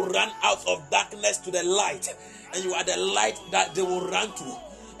world will run out of darkness to the light. And you are the light that they will run to.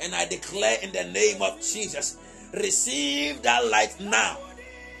 And I declare in the name of Jesus, receive that light now.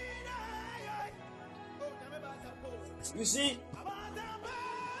 You see,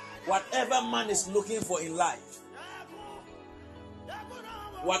 whatever man is looking for in life,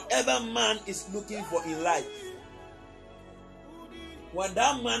 whatever man is looking for in life, when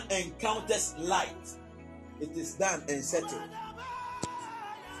that man encounters light, it is done and settled.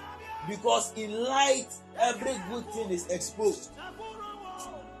 Because in light, every good thing is exposed.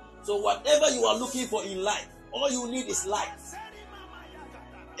 So whatever you are looking for in life, all you need is light.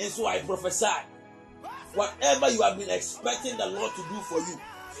 And so I prophesy, whatever you have been expecting the Lord to do for you,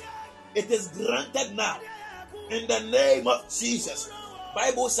 it is granted now. In the name of Jesus.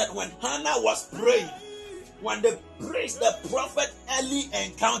 Bible said when Hannah was praying, when the priest, the prophet Eli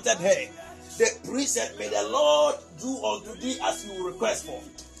encountered her, the priest said, may the Lord do unto thee as you request for.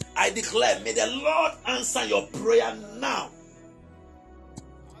 I declare, may the Lord answer your prayer now.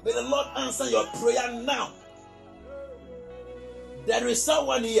 May the Lord answer your prayer now. There is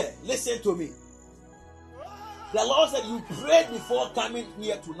someone here, listen to me. The Lord said you prayed before coming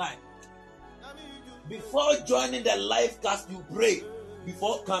here tonight. Before joining the life class, you prayed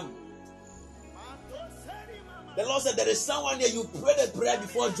before coming. The Lord said there is someone here, you prayed a prayer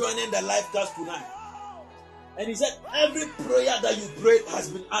before joining the life class tonight. And He said every prayer that you prayed has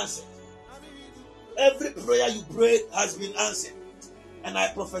been answered. Every prayer you prayed has been answered. And I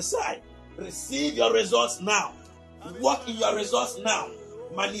prophesy, receive your results now. Walk in your results now.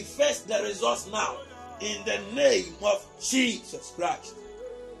 Manifest the results now. In the name of Jesus Christ.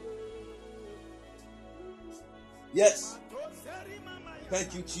 Yes.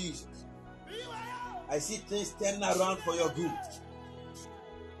 Thank you, Jesus. I see things turning around for your good.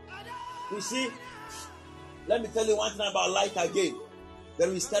 You see, let me tell you one thing about light again.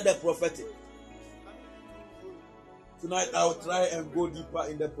 Then we start the prophetic. Tonight I will try and go deeper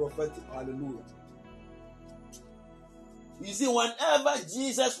in the prophetic. Hallelujah. You see, whenever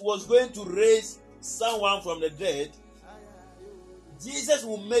Jesus was going to raise someone from the dead, Jesus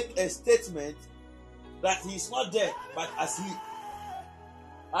will make a statement that he is not dead but asleep.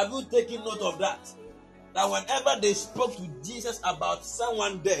 Have you taken note of that? That whenever they spoke to Jesus about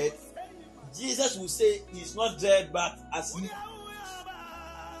someone dead, Jesus will say he is not dead but asleep.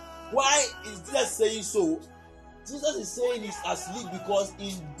 Why is Jesus saying so? Jesus is saying he's asleep because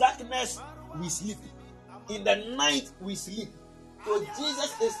in darkness we sleep. In the night we sleep. So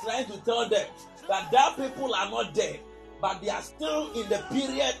Jesus is trying to tell them that their people are not dead, but they are still in the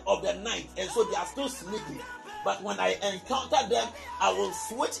period of the night, and so they are still sleeping. But when I encounter them, I will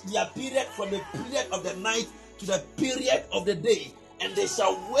switch their period from the period of the night to the period of the day, and they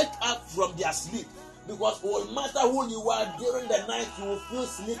shall wake up from their sleep. Because it will matter who you are during the night, you will feel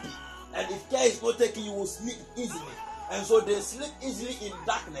sleepy. And if care is not taken, you will sleep easily. And so they sleep easily in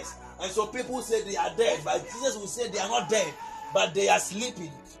darkness. And so people say they are dead, but Jesus will say they are not dead. but they are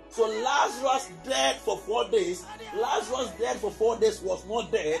sleeping. So Lazarus dead for 4 days. Lazarus dead for 4 days was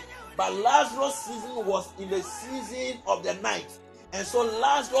not dead, but Lazarus' season was in the season of the night. And so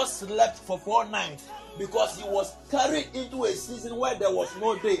Lazarus slept for 4 nights because he was carried into a season where there was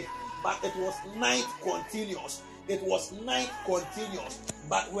no day, but it was night continuous. It was night continuous.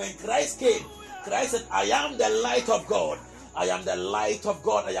 But when Christ came, Christ said, I am the light of God. I am the light of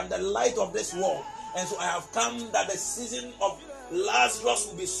God. I am the light of this world. And so I have come that the season of Lazarus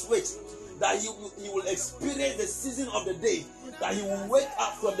will be switched, that he will experience the season of the day, that he will wake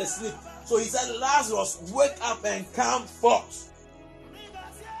up from the sleep. So he said, Lazarus, wake up and come forth.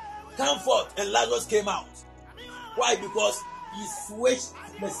 Come forth. And Lazarus came out. Why? Because he switched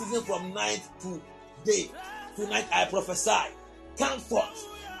the season from night to day. Tonight I prophesy, come forth.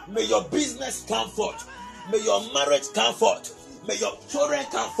 May your business come forth. May your marriage come forth. May your children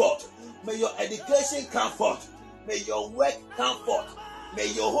come forth. May your education come forth. May your work come forth. May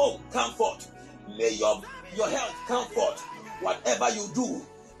your home come forth. May your health come forth. Whatever you do,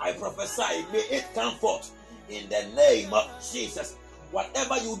 I prophesy, may it come forth in the name of Jesus.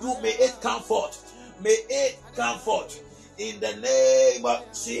 Whatever you do, may it come forth. May it come forth in the name of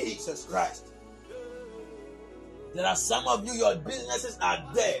Jesus Christ. There are some of you, your businesses are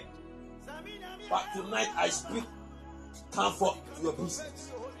dead. But tonight I speak comfort to your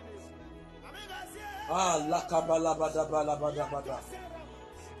business. I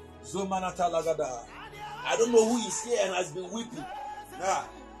don't know who is here and has been weeping.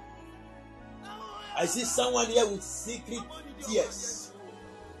 I see someone here with secret tears.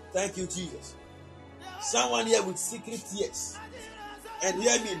 Thank you, Jesus. Someone here with secret tears. And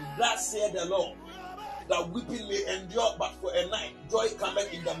hear me, thus said the Lord, that weeping may endure but for a night, joy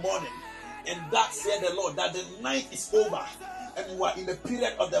cometh in the morning. And that said the Lord, that the night is over and you are in the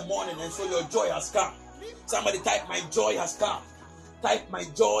period of the morning, and so your joy has come. Somebody type, my joy has come. Type, my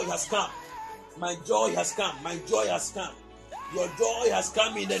joy has come. My joy has come. My joy has come. Your joy has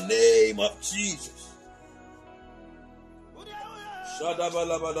come in the name of Jesus.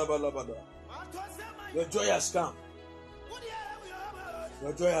 Your joy has come.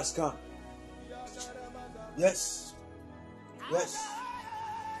 Your joy has come. Yes. Yes.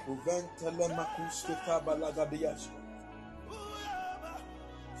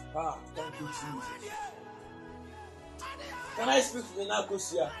 Thank you, Jesus. Can I speak to the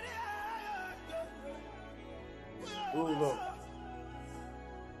Nakosia? Oh, Lord.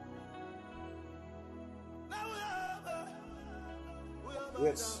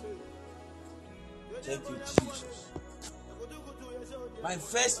 Yes. Thank you, Jesus. My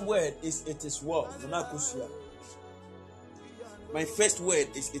first word is it is well. Nakosia. My first word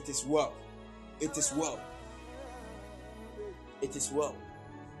is it is well. It is well. It is well.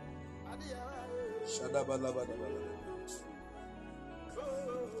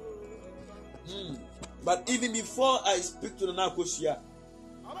 But even before I speak to the Nakosia,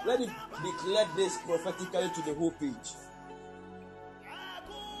 let me declare this prophetically to the whole page.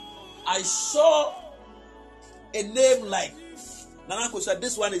 I saw a name like Nanakosia.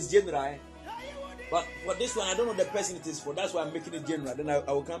 This one is general, but for this one I don't know the person it is for. That's why I'm making it general. Then I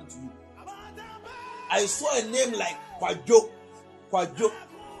will come to you. I saw a name like Kwajo.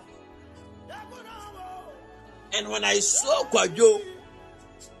 And when I saw Kwajo,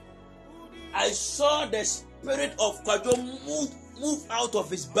 I saw the spirit of Kwajo move out of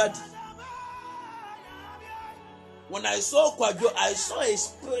his body. When I saw Kwajo, I saw a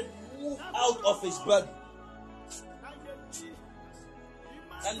spirit move out of his body.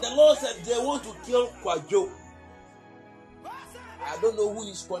 And the Lord said they want to kill Kwajo. I don't know who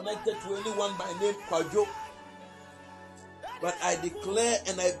is connected to anyone by name Kwajo. But I declare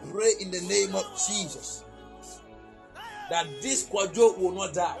and I pray in the name of Jesus that this Kwajo will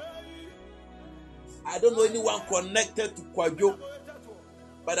not die. I don't know anyone connected to Kwajo,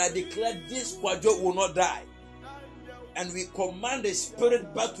 but I declare this Kwajo will not die. And we command the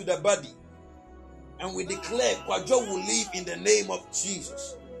spirit back to the body. And we declare Kwajo will live in the name of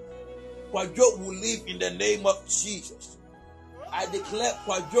Jesus. Kwajo will live in the name of Jesus. I declare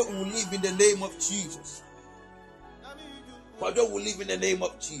Kwajo will live in the name of Jesus. Kwajo will live in the name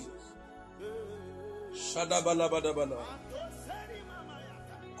of Jesus. Shadabalabadabala.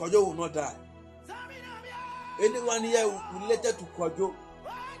 Kwajo will not die. Anyone here related to Kwajo,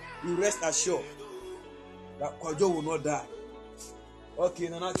 you rest assured that Kwajo will not die. Okay,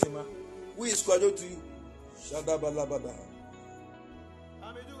 Nanachima. Who is Kwajo to you? Shadabalabada.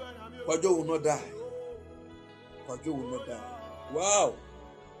 Kwajo will not die. Kwajo will not die. Wow.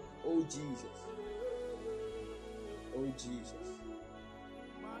 Oh Jesus. Oh Jesus.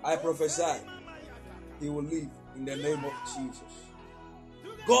 I prophesy he will live In the name of Jesus.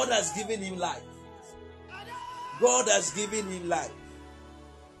 God has given him life. God has given him life.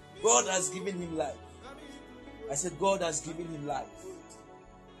 God has given him life. I said, God has given him life.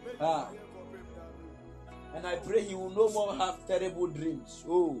 And I pray he will no more have terrible dreams.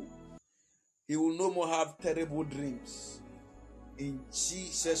 Oh, he will no more have terrible dreams. In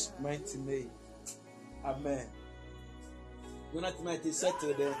Jesus' mighty name. Amen. Tonight is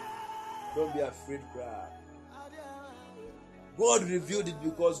settled there. Don't be afraid, cry. God revealed it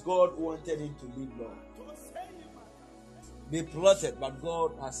because God wanted him to live long. They plotted, but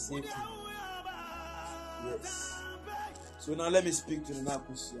God has saved him. Yes. So now let me speak to the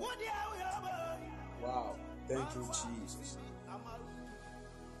Nakusia. Wow. Thank you, Jesus.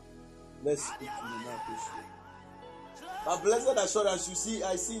 Let's speak to the Nakusia. But blessed assurance, you see,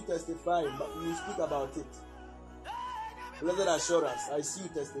 I see you testifying, but you speak about it. Blessed assurance, I see you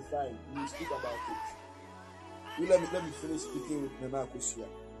testifying, you speak about it. You let me finish speaking with Nana Kusia.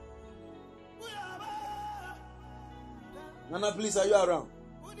 Nana, please, are you around?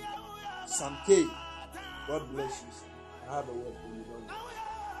 Sam K. God bless you. I have a word for you.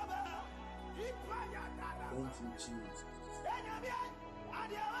 Thank you, Jesus. Thank you, Jesus.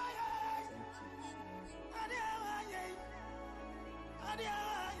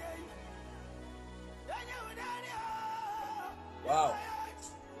 Wow.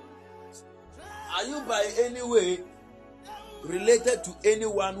 Are you by any way related to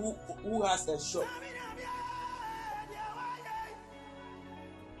anyone who has a shop?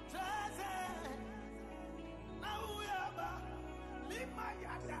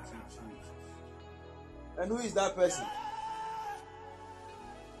 And who is that person?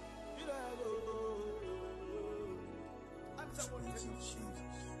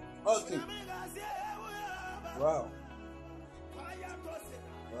 Okay. Wow.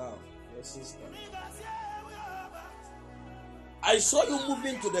 Wow. Your sister. I saw you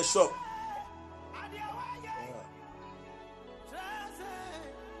moving to the shop.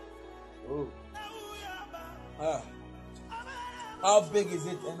 Oh. How big is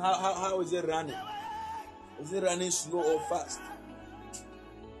it and how is it running? Is it running slow or fast?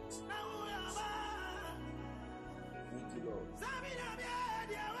 Thank you, Lord.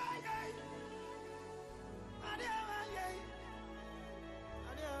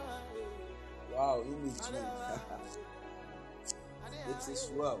 Wow, you need to. It is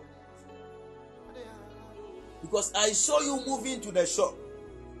well. Because I saw you moving to the shop.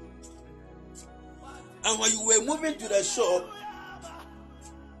 And when you were moving to the shop,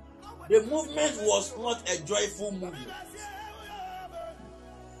 the movement was not a joyful movement.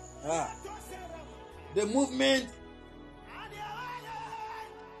 The movement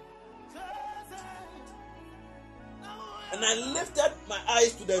and I lifted my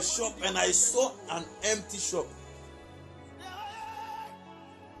eyes to the shop and I saw an empty shop.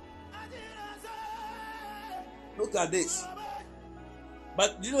 Look at this.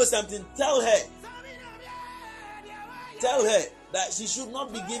 But you know something? Tell her that she should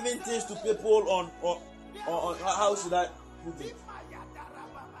not be giving things to people on how should I put it?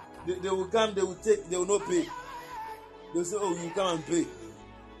 They will come, they will take, they will not pay. They will say, oh, you come and pay.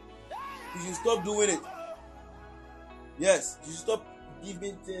 You should stop doing it. Yes, you should stop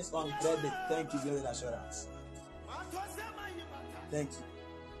giving things on credit. Thank you, Blessed Assurance. Thank you.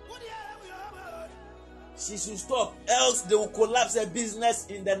 She should stop, else they will collapse her business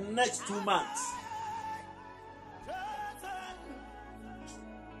in the next 2 months.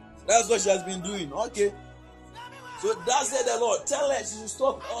 That's what she has been doing. Okay. So that said the Lord. Tell her she should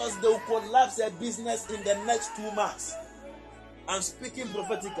stop, else they will collapse her business in the next 2 months. I'm speaking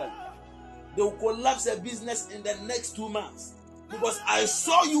prophetically. They will collapse her business in the next 2 months. Because I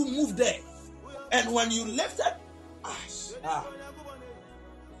saw you move there. And when you lifted, I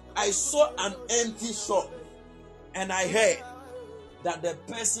saw an empty shop. And I heard that the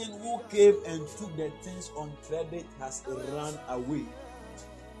person who came and took the things on credit has run away.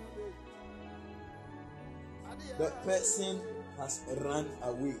 The person has run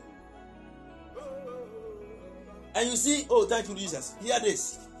away. And you see, oh, thank you, Jesus. Hear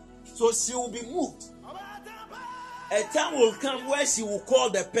this. So she will be moved. A time will come where she will call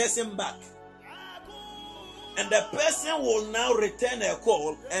the person back. And the person will now return her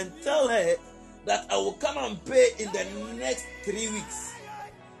call and tell her that I will come and pay in the next 3 weeks.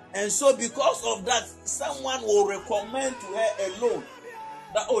 And so because of that, someone will recommend to her a loan.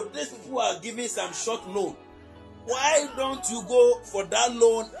 That, oh, these people are giving some short loan. Why don't you go for that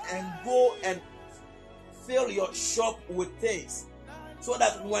loan and go and fill your shop with things? So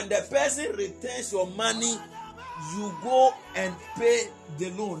that when the person returns your money, you go and pay the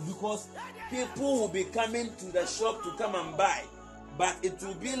loan. Because people will be coming to the shop to come and buy, but it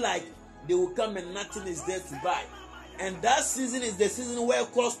will be like they will come and nothing is there to buy. And that season is the season where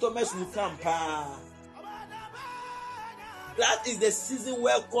customers will come. That is the season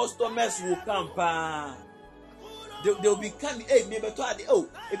where customers will come. They'll be coming. Hey, maybe oh.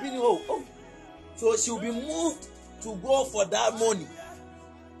 So she'll be moved to go for that money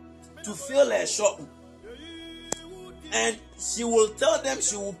to fill her shop. And she will tell them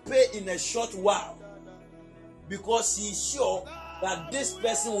she will pay in a short while because she is sure that this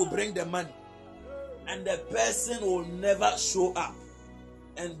person will bring the money and the person will never show up.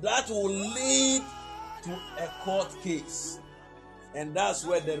 And that will lead to a court case. And that's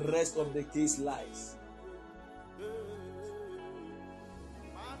where the rest of the case lies.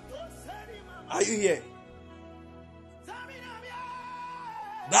 Are you here?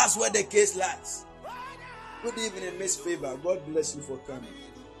 That's where the case lies. Good evening, Miss Favor. God bless you for coming.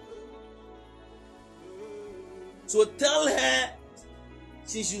 So tell her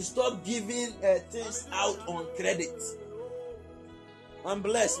she should stop giving things out on credit. I'm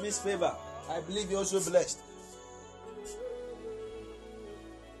blessed, Miss Favor. I believe you're also blessed.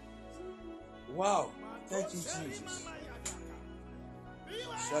 Wow. Thank you, Jesus.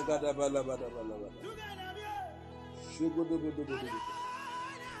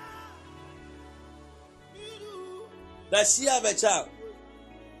 Does she have a child?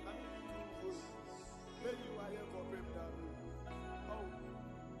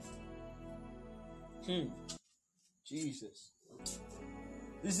 Jesus.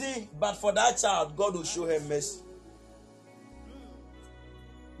 You see, but for that child, God will show her mercy.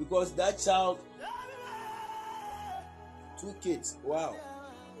 Because that child, 2 kids, wow.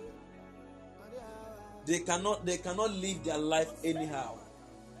 They cannot live their life anyhow.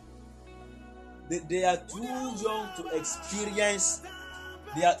 They are too young to experience.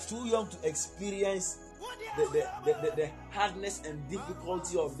 They are too young to experience the hardness and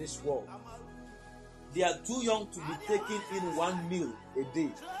difficulty of this world. They are too young to be taking in 1 meal a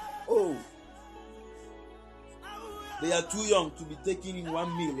day. Oh, they are too young to be taking in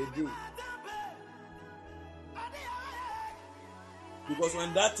 1 meal a day. Because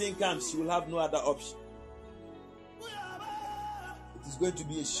when that thing comes, she will have no other option. It is going to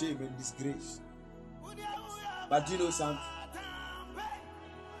be a shame and disgrace. But you know something?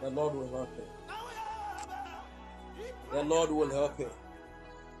 The Lord will help her. The Lord will help her.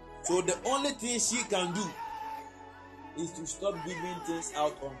 So the only thing she can do is to stop giving things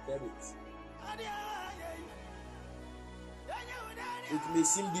out on credit. It may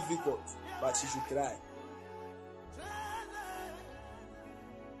seem difficult, but she should try.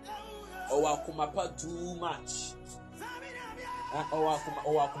 Owakumapa too much.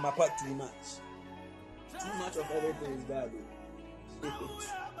 Owakumapa too much. Too much of everything is bad.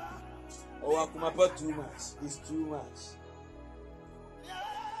 Owakumapa too much. It's too much.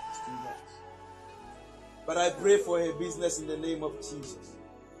 Too much. But I pray for her business in the name of Jesus,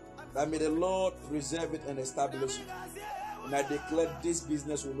 that may the Lord preserve it and establish it. And I declare this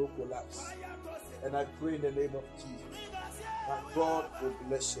business will not collapse. And I pray in the name of Jesus that God will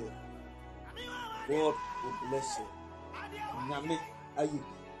bless her. God will bless her. God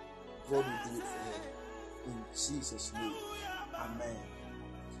will do it for her. In Jesus' name. Amen.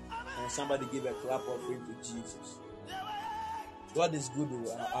 And somebody give a clap offering to Jesus. God is good.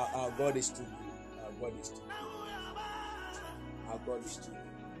 Our God is too good. Our God is too good. Our God is too good.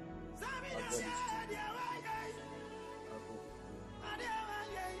 Our God is too good.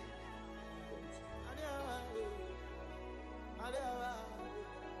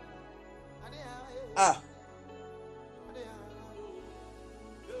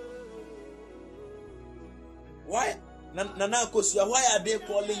 Why? Nana Kosia, why are they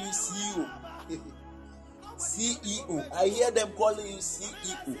calling you CEO? CEO. I hear them calling you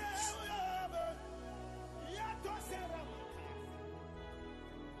CEO.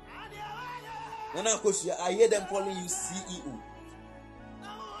 Nana Kosia, I hear them calling you CEO.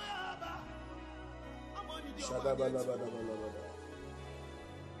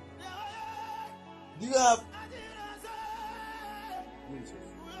 Do you have?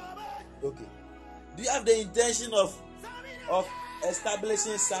 Okay. Do you have the intention of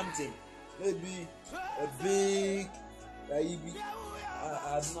establishing something? Maybe a big, I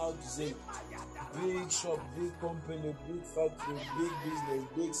don't know how to say, big shop, big company, big factory, big business,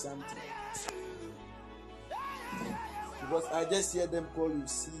 big something. Because I just hear them call you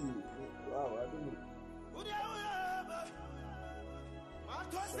CEO. Wow, I don't know.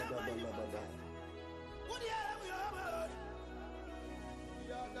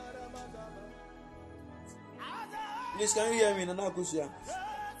 Please, can you hear me, Nana Kusia?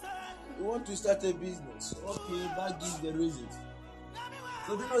 You want to start a business. Okay, that gives the reason.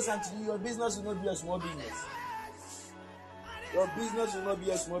 So do you know something? Your business will not be a small business. Your business will not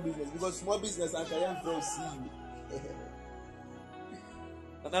be a small business because small business I can from see you.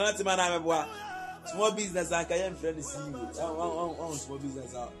 Small business I can friend see you. Small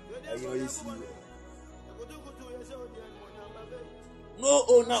business out. See you. No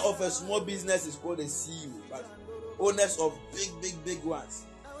owner of a small business is called a CEO, but owners of big ones.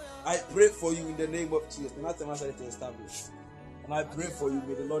 I pray for you in the name of Jesus. The matter must be established. And I pray for you,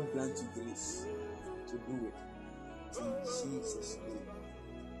 may the Lord grant you grace to do it. In Jesus' name.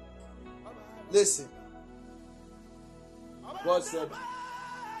 Listen. God said,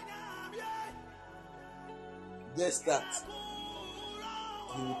 just that.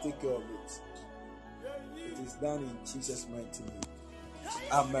 He will take care of it. It is done in Jesus' mighty name.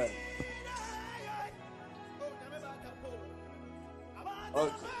 Amen.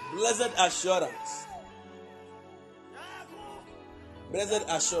 Okay. Blessed assurance. Blessed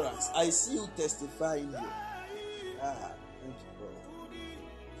assurance. I see you testifying here. Thank you, God.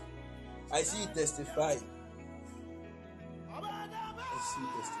 I see you testifying. I see you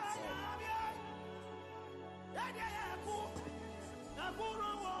testifying.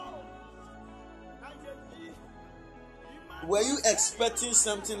 Were you expecting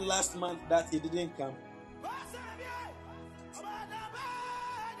something last month that it didn't come?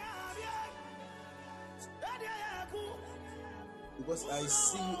 Because I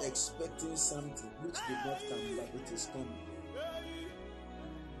see you expecting something which did not come, but it is coming.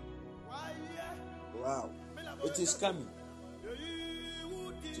 Wow. It is coming.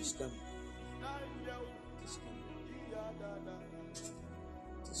 It is coming. It is coming.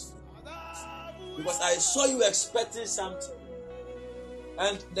 It is coming. Because I saw you expecting something.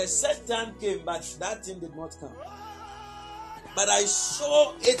 And the set time came, but that thing did not come. But I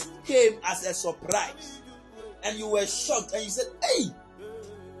saw it came as a surprise. And you were shocked and you said, hey!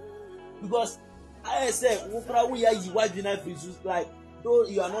 Because I said, like, though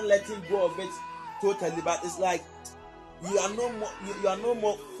you are not letting go of it totally, but it's like you are no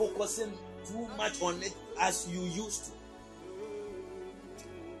more focusing too much on it as you used to.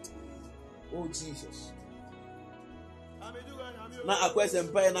 Oh Jesus. Now I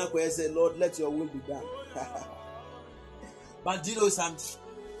question now I say, Lord, let your will be done. But do you know something?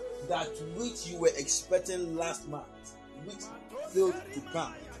 That which you were expecting last month, which failed to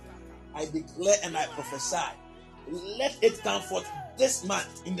come, I declare and I prophesy, let it come forth this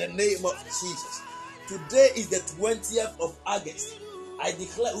month in the name of Jesus. Today is the 20th of August. I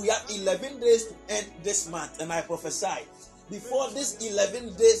declare we have 11 days to end this month, and I prophesy before this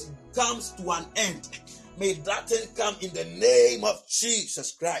 11 days comes to an end, may that thing come in the name of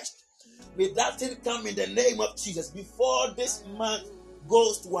Jesus Christ. May that thing come in the name of Jesus. Before this month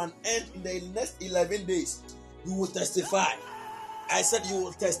goes to an end in the next 11 days, you will testify. I said you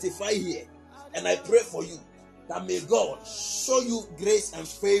will testify here, and I pray for you that may God show you grace and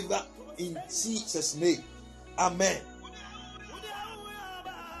favor in Jesus' name. Amen.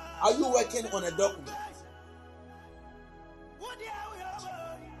 Are you working on a document?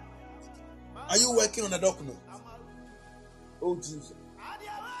 Are you working on a document? Oh Jesus.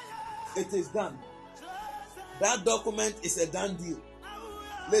 It is done. That document is a done deal.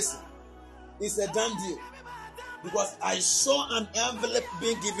 Listen, it's a done deal. Because I saw an envelope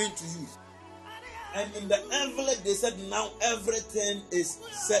being given to you. And in the envelope, they said, now everything is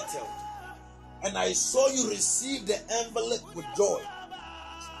settled. And I saw you receive the envelope with joy.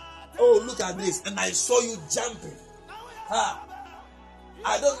 Oh, look at this. And I saw you jumping.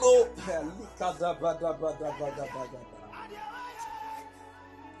 I don't know.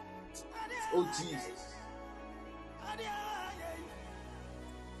 Oh, Jesus.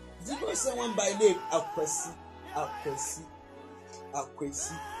 Do you know someone by name Akwesi?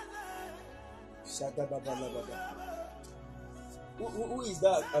 Who is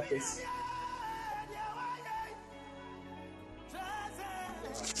that Akwesi?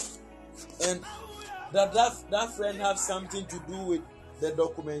 And that friend have something to do with the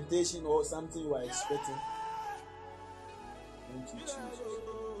documentation or something you are expecting? Thank you, Jesus.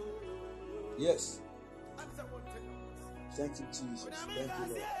 Yes. Thank you, Jesus. Thank you,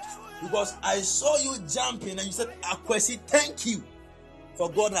 Lord. Because I saw you jumping and you said, Akwesi, thank you, for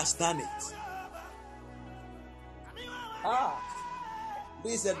God has done it.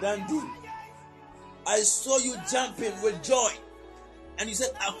 This is a done deal. I saw you jumping with joy and you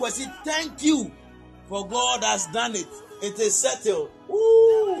said, Akwesi, thank you, for God has done it. It is settled.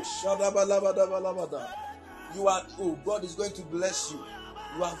 Ooh, you are. Oh, God is going to bless you.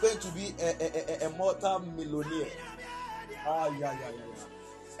 You are going to be a multi-millionaire.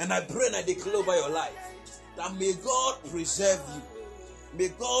 And I pray and I declare over your life that may God preserve you. May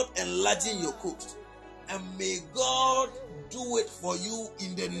God enlarge your coast. And may God do it for you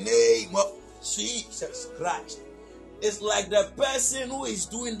in the name of Jesus Christ. It's like the person who is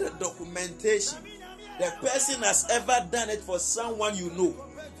doing the documentation. The person has ever done it for someone you know.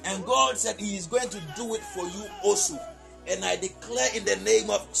 And God said he is going to do it for you also. And I declare in the name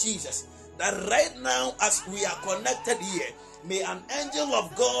of Jesus that right now as we are connected here, may an angel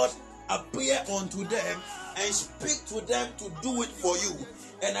of God appear unto them and speak to them to do it for you.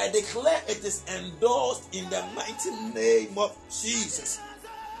 And I declare it is endorsed in the mighty name of Jesus.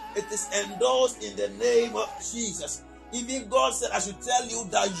 It is endorsed in the name of Jesus. Even God said I should tell you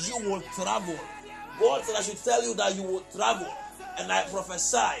that you will travel. God said I should tell you that you will travel. And I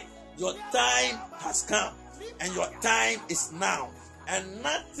prophesy your time has come and your time is now. And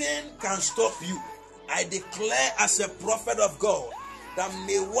nothing can stop you. I declare as a prophet of God that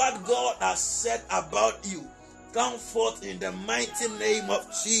may what God has said about you come forth in the mighty name of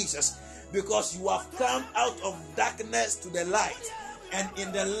Jesus, because you have come out of darkness to the light, and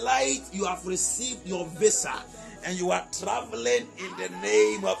in the light you have received your visa and you are traveling in the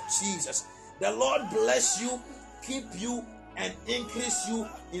name of Jesus. The Lord bless you, keep you, and increase you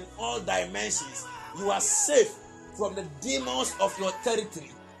in all dimensions. You are safe from the demons of your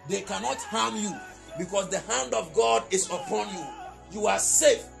territory. They cannot harm you because the hand of God is upon you. You are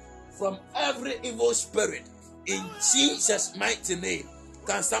safe from every evil spirit in Jesus' mighty name.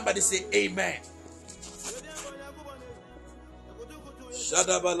 Can somebody say amen?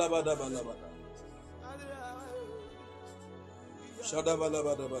 Shadabalabadabalabada.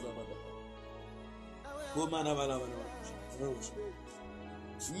 Shadabalabadabadabada.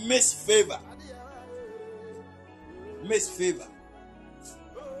 Miss Favor. Miss Favor.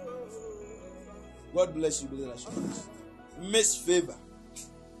 God bless you, brother. Miss Favor.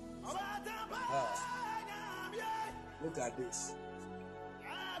 Look at this.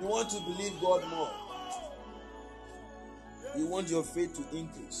 You want to believe God more. You want your faith to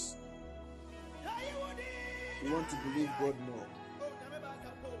increase. You want to believe God more.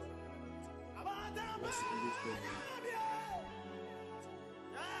 You want to believe God more.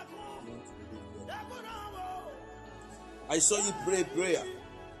 You want to believe God more. I saw you pray prayer.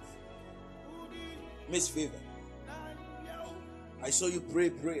 Miss Favor. I saw you pray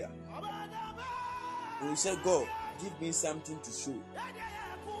prayer. And you said, God, give me something to show.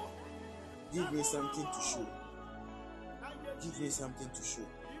 Give me something to show. Give me something to show.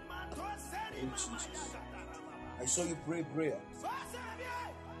 Oh Jesus. I saw you pray prayer.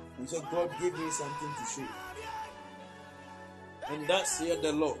 You said, God, give me something to show. And that said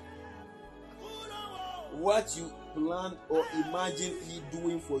the Lord. What you planned or imagined He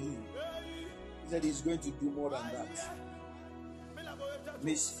doing for you, He said He's going to do more than that.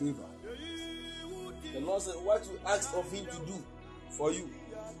 Miss Favor. The Lord said, what you asked of Him to do for you,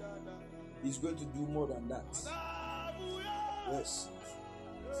 He's going to do more than that. Yes.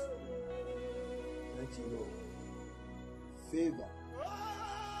 Thank you, Lord. Favor.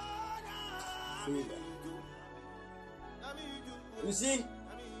 Favor. You see,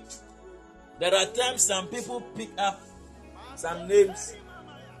 there are times some people pick up some names.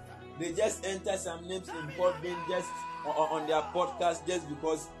 They just enter some names in Podbean just on their podcast just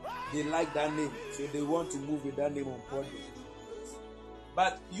because they like that name. So they want to move with that name on Podbean.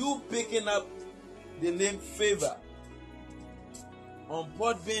 But you picking up the name Favor on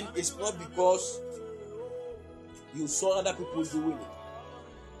Podbean is not because you saw other people doing it,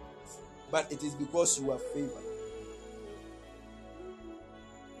 but it is because you are favored.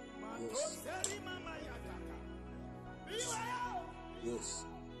 Yes. Yes.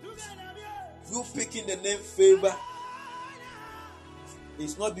 You picking the name Favor,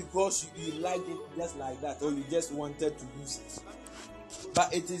 it's not because you like it just like that or you just wanted to use it,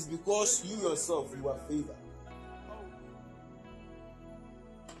 but it is because you yourself, you are favored.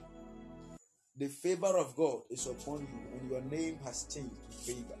 The favor of God is upon you, and your name has changed to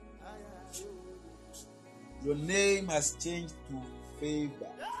Favor. Your name has changed to Favor.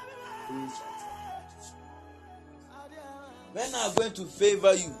 Men are going to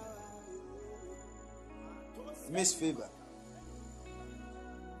favor you. Miss Favor.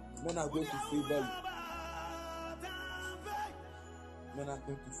 Men are going to favor you. Men are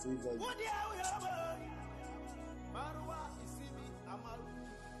going to favor you.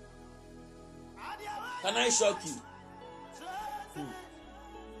 Can I shock you?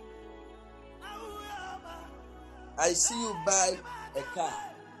 I see you buy a car.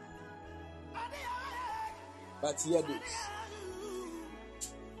 But hear this.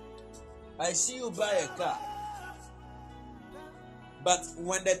 I see you buy a car. But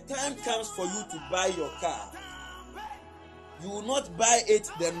when the time comes for you to buy your car, you will not buy it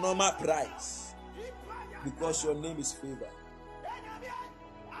the normal price because your name is favored.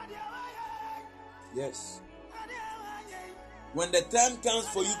 Yes. When the time comes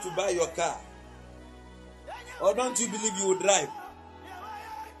for you to buy your car, or don't you believe you will drive?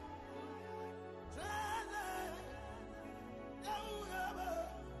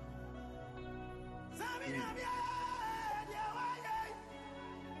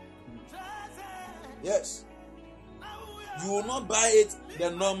 Yes. You will not buy it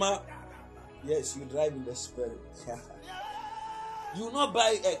the normal. Yes, you drive in the spirit. You will not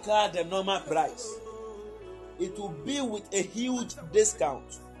buy a car the normal price. It will be with a huge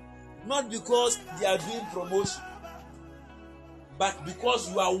discount. Not because they are doing promotion, but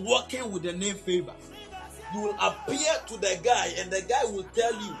because you are working with the name favor. You will appear to the guy and the guy will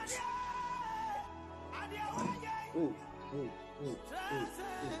tell you,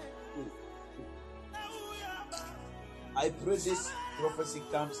 I pray this prophecy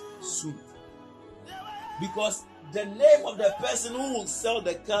comes soon. Because the name of the person who will sell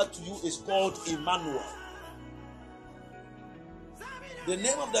the car to you is called Emmanuel. The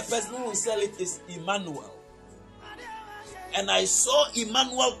name of the person who will sell it is Emmanuel. And I saw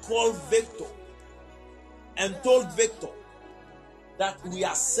Emmanuel call Victor and told Victor that we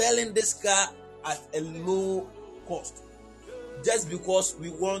are selling this car at a low cost just because we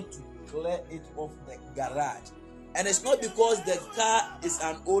want to clear it off the garage. And it's not because the car is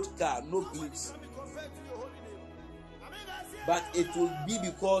an old car, no please. But it will be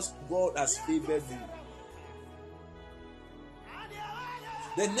because God has favored you.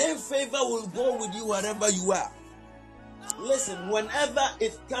 The name favor will go with you wherever you are. Listen, whenever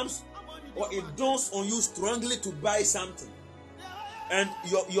it comes or it dawns on you strongly to buy something and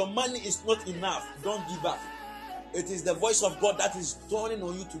your money is not enough, don't give up. It is the voice of God that is dawning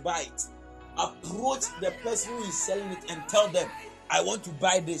on you to buy it. Approach the person who is selling it and tell them, I want to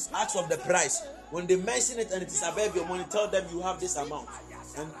buy this. Ask of the price. When they mention it and it is above your money, tell them you have this amount.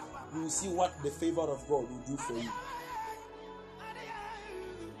 And you will see what the favor of God will do for you.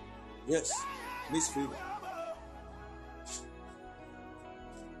 Yes, this favor.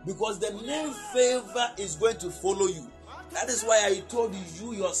 Because the name favor is going to follow you. That is why I told you,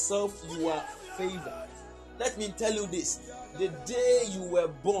 you yourself, you are favored. Let me tell you this. The day you were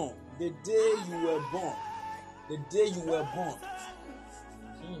born, the day you were born, the day you were born.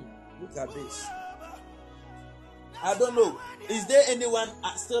 Look at this. I don't know. Is there anyone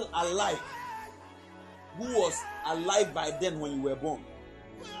still alive who was alive by then when you were born?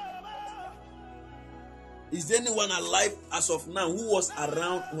 Is there anyone alive as of now who was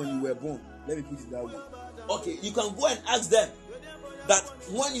around when you were born? Let me put it that way. Okay, you can go and ask them that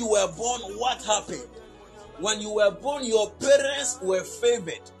when you were born, what happened? When you were born, your parents were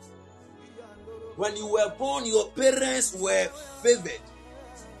favored. When you were born, your parents were favored.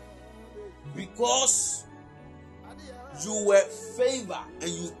 Because you were favored and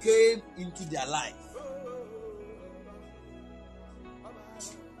you came into their life.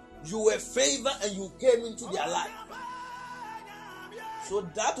 You were favored and you came into their life. So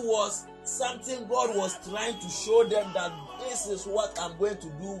that was something God was trying to show them, that this is what I'm going to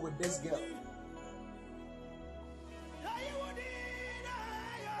do with this girl.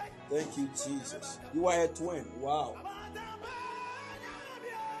 Thank you, Jesus. You are a twin. Wow.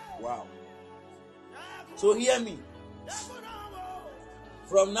 Wow. So hear me.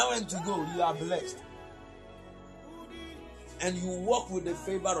 From now on to go, you are blessed. And you walk with the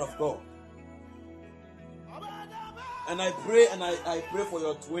favor of God. And I pray, and I pray for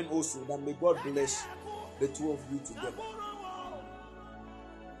your twin also, that may God bless the two of you together.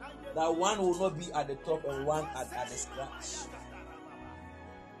 That one will not be at the top and one at the scratch.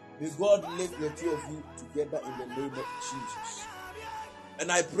 May God lift the two of you together in the name of Jesus.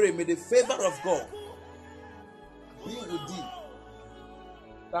 And I pray, may the favor of God be with you.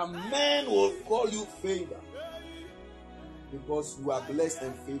 That men will call you favor, because you are blessed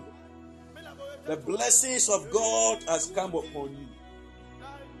and favored. The blessings of God has come upon you.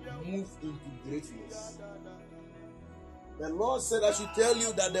 Move into greatness. The Lord said I should tell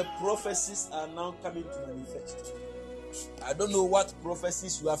you that the prophecies are now coming to manifest. I don't know what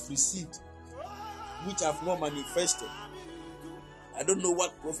prophecies you have received which have not manifested. I don't know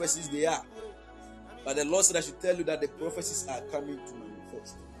what prophecies they are. But the Lord said I should tell you that the prophecies are coming to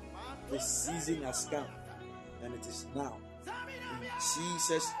manifest. The season has come, and it is now. In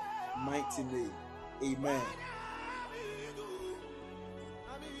Jesus' mighty name. Amen.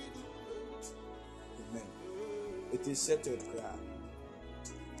 Amen. It is settled, cry.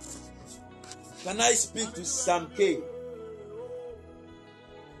 Can I speak to Sam K?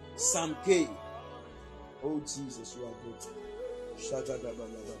 Sam K. Oh Jesus, you are good.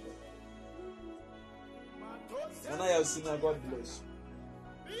 Shagadabadabada. And I have seen a God bless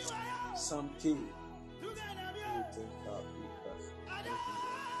you. Sam K.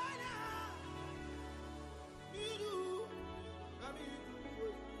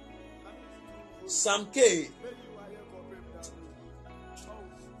 Sam K.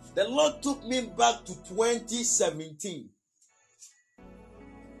 The Lord took me back to 2017.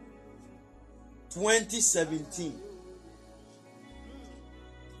 2017.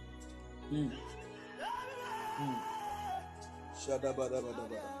 2017.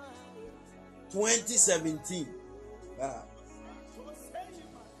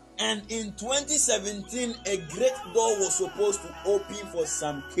 And in 2017, a great door was supposed to open for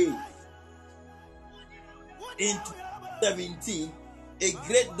Sam K. In 2017, a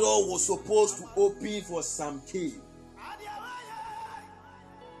great door was supposed to open for Sam K.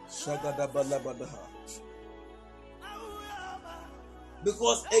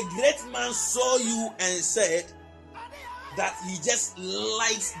 Because a great man saw you and said that he just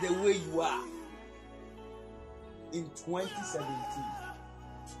likes the way you are. In 2017.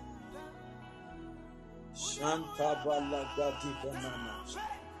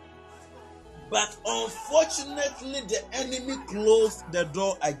 But unfortunately, the enemy closed the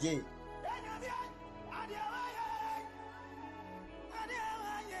door again.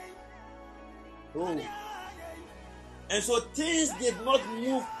 Oh. And so things did not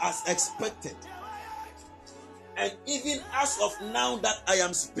move as expected. And even as of now that I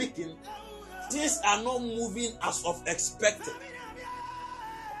am speaking, things are not moving as of expected.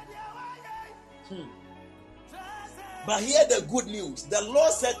 But hear the good news. The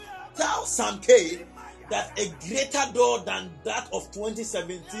Lord said, tell Sam K that a greater door than that of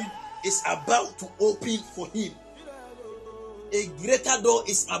 2017 is about to open for him. A greater door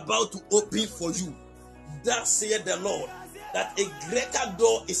is about to open for you. Thus saith the Lord, that a greater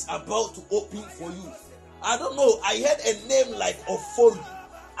door is about to open for you. I don't know, I heard a name like Ofori.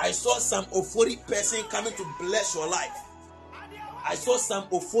 I saw some Ofori person coming to bless your life. I saw some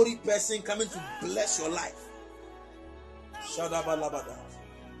Ofori person coming to bless your life. Shadabalabada.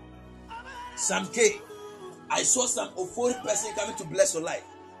 Sam K. I saw some Ofori person coming to bless your life.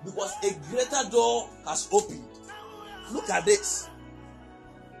 Because a greater door has opened. Look at this.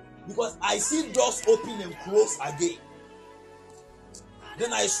 Because I see doors open and close again.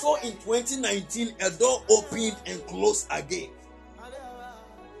 Then I saw in 2019 a door open and close again.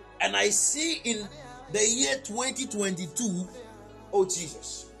 And I see in the year 2022, oh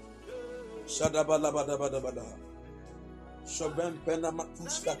Jesus.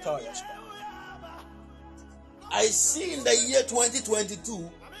 I see in the year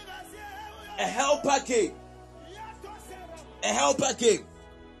 2022 a helper came. A helper came.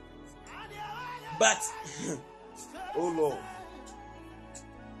 But, oh Lord,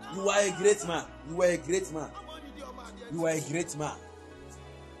 you are a great man. You are a great man. You are a great man.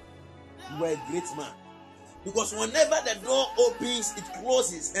 You are a great man. Because whenever the door opens, it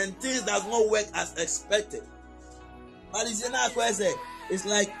closes and things does not work as expected. But it's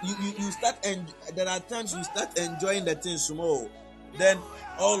like you start, and there are times you start enjoying the thing small. Then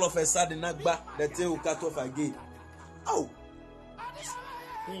all of a sudden, the thing will cut off again. Oh.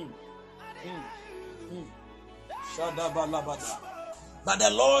 But the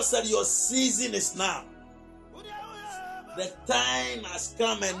Lord said your season is now. The time has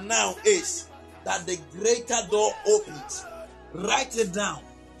come, and now is that the greater door opens. Write it down.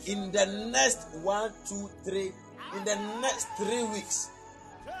 In the next 1, 2, 3, in the next 3 weeks,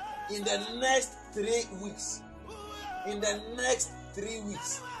 in the next 3 weeks, in the next 3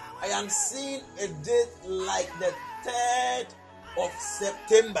 weeks, I am seeing a date like the 3rd of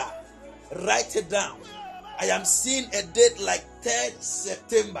September. Write it down. I am seeing a date like 3rd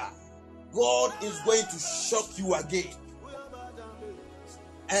September. God is going to shock you again.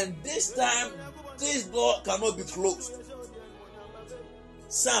 And this time, this door cannot be closed.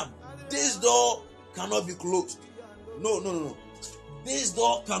 Sam, this door cannot be closed. No. This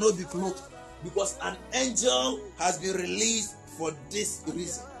door cannot be closed because an angel has been released for this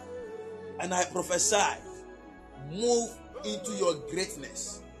reason. And I prophesy, move into your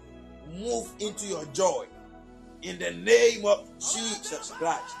greatness. Move into your joy. In the name of Jesus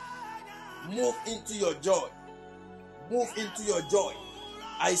Christ. Move into your joy. Move into your joy.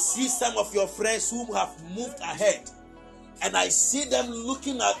 I see some of your friends who have moved ahead. And I see them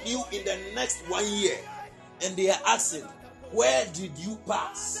looking at you in the next 1 year. And they are asking, where did you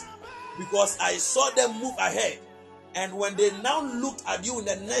pass? Because I saw them move ahead. And when they now looked at you in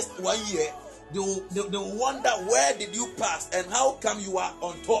the next 1 year, They will wonder, where did you pass and how come you are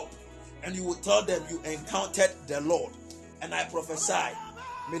on top? And you will tell them you encountered the Lord. And I prophesy,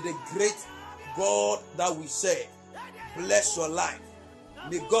 may the great God that we serve bless your life.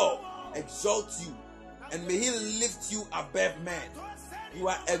 May God exalt you and may He lift you above men. You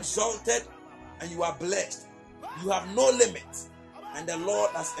are exalted and you are blessed. You have no limit, and the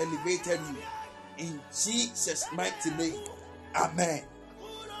Lord has elevated you. In Jesus' mighty name, amen.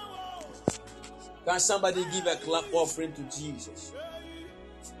 Can somebody give a clap offering to Jesus?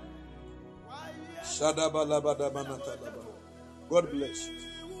 God bless you.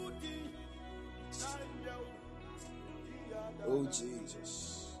 Oh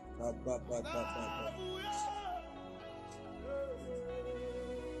Jesus.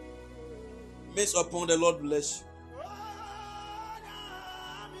 Miss upon the Lord bless you.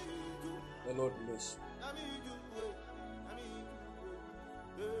 The Lord bless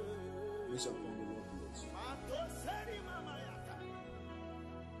you. Miss upon the Lord bless you.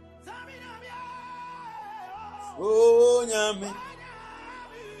 Oh, Nyame.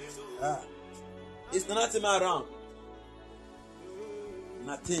 It's nothing around.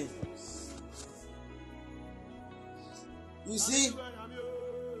 Nothing. You see,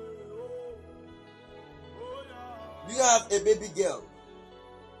 you have a baby girl.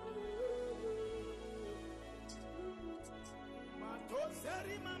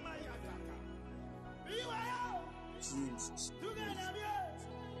 Jesus.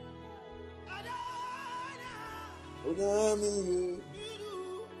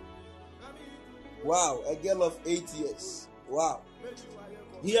 Wow, a girl of 8 years. Wow.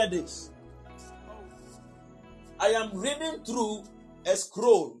 Hear this. I am reading through a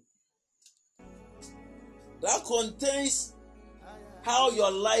scroll that contains how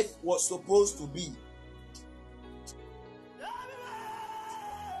your life was supposed to be.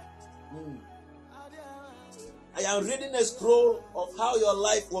 I am reading a scroll of how your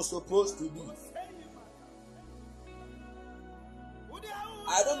life was supposed to be.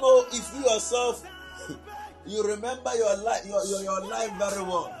 I don't know if you yourself you remember your life, your life very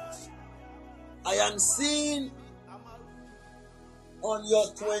well. I am seeing on your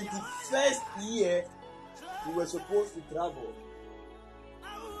 21st year you were supposed to travel.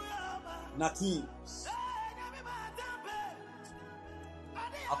 Nothing.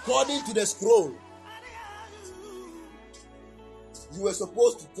 According to the scroll, you were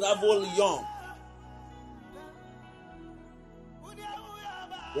supposed to travel young.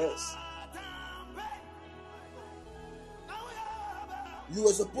 Yes. You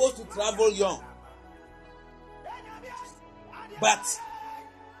were supposed to travel young. But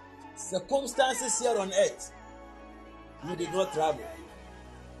circumstances here on earth, you did not travel.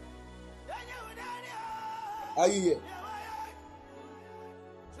 Are you here?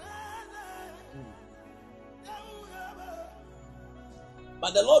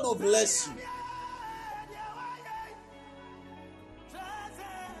 But the Lord will bless you.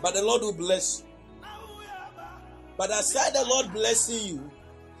 But the Lord will bless you. But aside the Lord blessing you,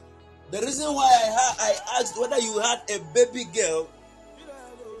 the reason why I asked whether you had a baby girl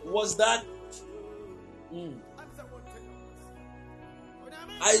was that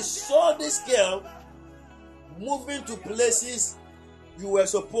I saw this girl moving to places you were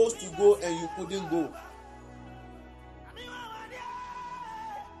supposed to go and you couldn't go.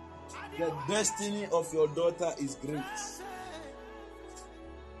 The destiny of your daughter is great.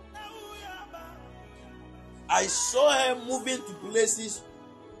 I saw her moving to places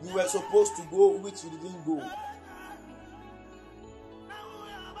you were supposed to go, which you didn't go.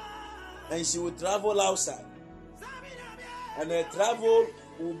 And she will travel outside. And her travel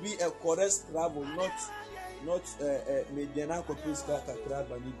will be a correct travel, not mediana kopiska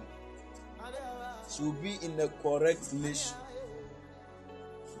katrabani. She will be in the correct nation.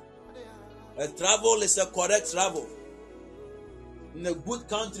 A travel is a correct travel. In a good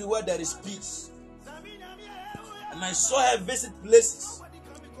country where there is peace. And I saw her visit places.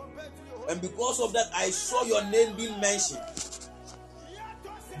 And because of that, I saw your name being mentioned.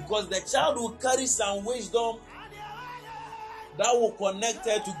 Because the child will carry some wisdom that will connect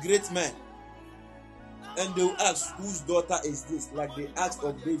her to great men. And they will ask, whose daughter is this? Like they asked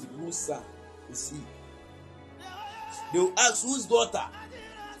of David, whose son is he? They will ask, whose daughter?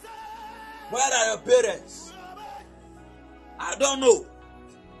 Where are your parents? I don't know.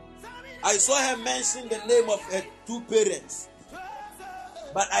 I saw her mention the name of her two parents.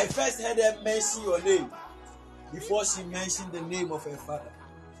 But I first heard her mention your name before she mentioned the name of her father.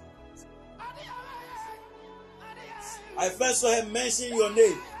 I first saw her mention your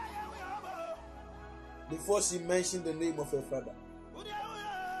name before she mentioned the name of her father.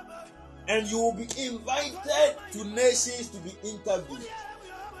 And you will be invited to nations to be interviewed.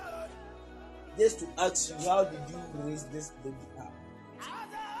 Just to ask you, how did you raise this baby up?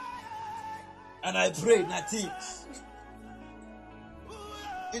 And I pray nothing.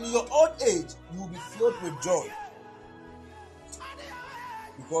 In your old age, you will be filled with joy.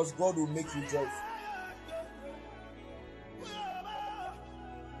 Because God will make you joyful.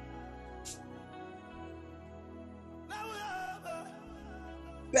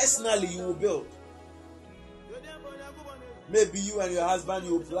 Personally, you will build. Maybe you and your husband,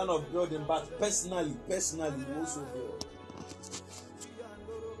 you will plan of building, but personally, you also build.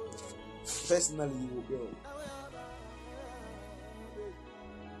 Personally, you will build.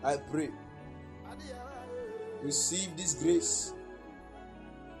 I pray. Receive this grace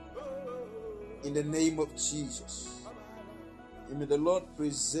in the name of Jesus. And may the Lord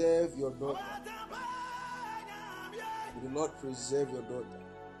preserve your daughter. May the Lord preserve your daughter.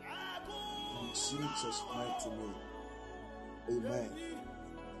 In Jesus' mighty name. Amen.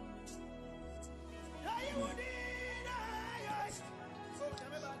 Amen.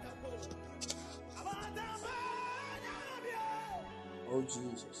 Oh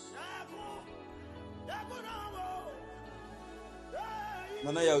Jesus.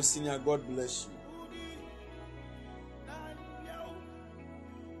 Nana Yausinia, God bless you.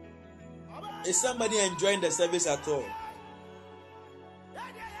 Is somebody enjoying the service at all?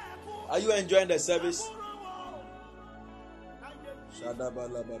 Are you enjoying the service?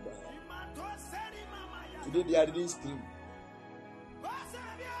 Today they didn't scream.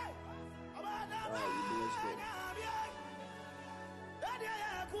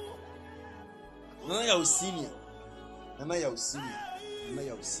 Nana Yausinia. Nana Yausinia. Nana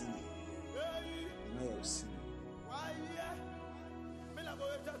Yausinia. Nana Yausinia.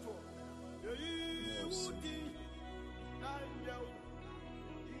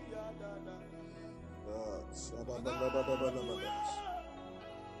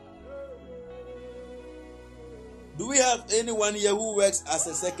 Do we have anyone here who works as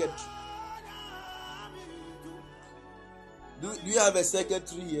a secretary? Do you have a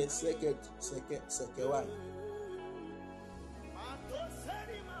secretary here? Secretary one.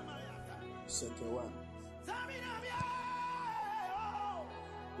 Secretary one.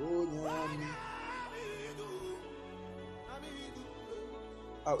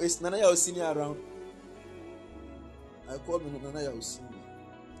 Oh, is Nana Yausinia around? I called me Nana Yausinia,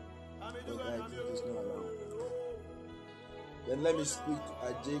 but I think he's not around. Then let me speak to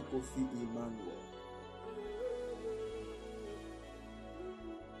Akoto Emmanuel.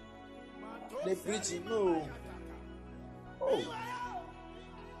 They preaching, no. Oh.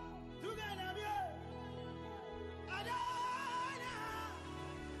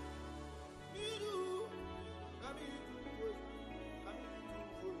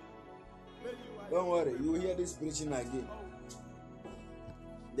 Don't worry, you will hear this preaching again.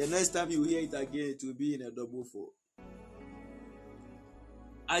 The next time you hear it again, it will be in a double four.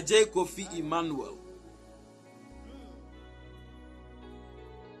 Akoto Emmanuel.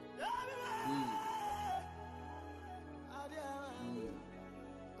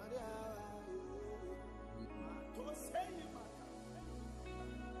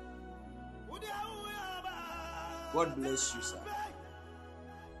 God bless you, sir.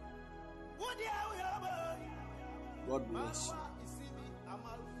 God bless you.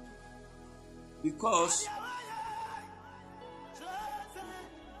 Because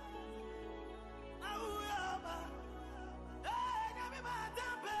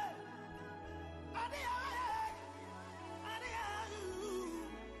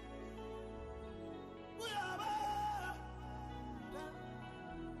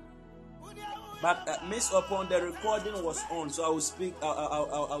but miss upon the recording was on, so I will speak.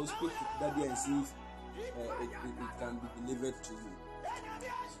 I will speak to Daddy and see if it can be delivered to you.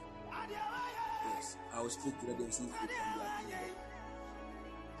 Yes, I will speak to Daddy and see if it can be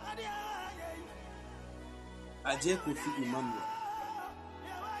delivered. Akoto Emmanuel.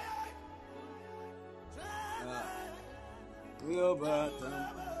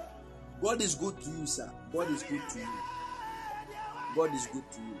 God is good to you, sir. God is good to you. God is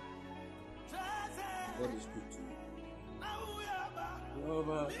good to you. God is good to you.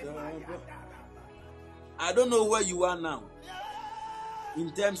 I don't know where you are now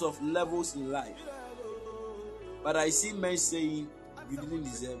in terms of levels in life, but I see men saying you didn't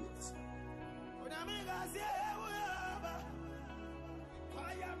deserve it.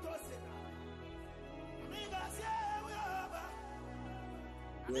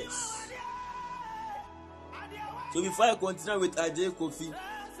 Yes. So before I continue with Akoto,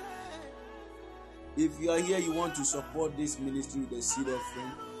 if you are here, you want to support this ministry with a seed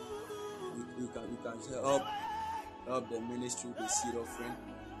offering, you can help the ministry, the seed offering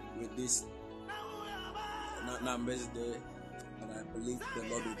with this numbers there, and I believe the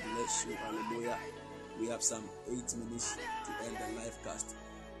Lord will bless you. Hallelujah. We have some 8 minutes to end the live cast.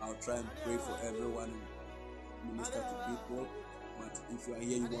 I'll try and pray for everyone and minister to people. But if you are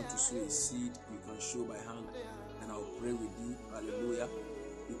here, you want to sow a seed, you can show by hand, and I'll pray with you. Hallelujah.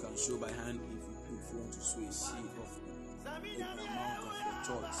 You can show by hand if you want to sow a seed offering, in the amount of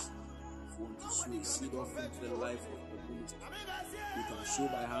your choice. If you want to sow a seed offering to the life of the ministry, you can show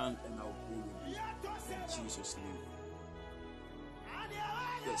by hand, and I'll pray with you. In Jesus' name.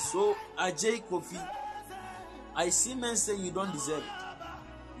 Yes, so Ajay Kofi, I see men say you don't deserve it.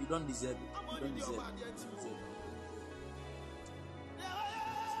 You don't deserve it. You don't deserve it. You don't deserve it.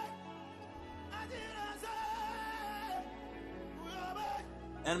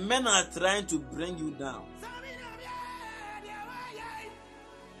 And men are trying to bring you down.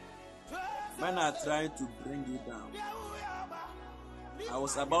 Men are trying to bring you down. I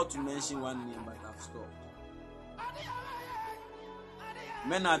was about to mention one name, but I've stopped.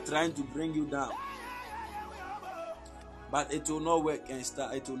 Men are trying to bring you down, but it will not work and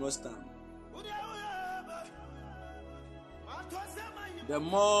it will not stand. The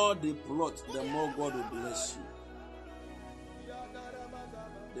more they plot, the more God will bless you.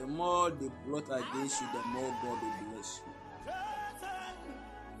 The more they plot against you, the more God will bless you.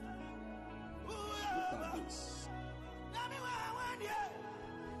 Look at this.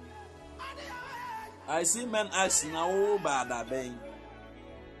 I see men asking, "Oh, bad bang.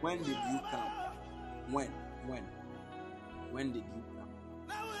 When did you come? When did you come?"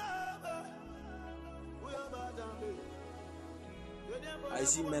 I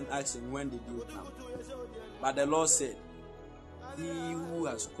see men asking, "When did you come?" But the Lord said, "He who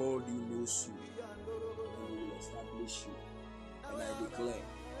has called you knows you, and he will establish you." And I declare,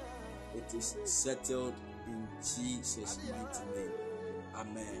 it is settled in Jesus' mighty name.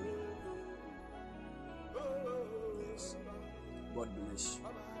 Amen. Yes. God bless you.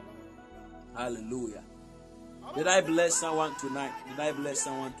 Hallelujah. Did I bless someone tonight? Did I bless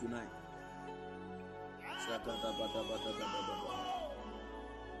someone tonight?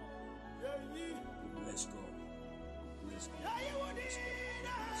 Bless God. Bless God.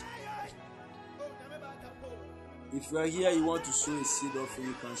 If you are here, you want to sow a seed offering,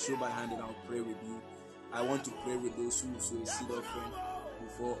 you can show by hand and I'll pray with you. I want to pray with those who sow a seed offering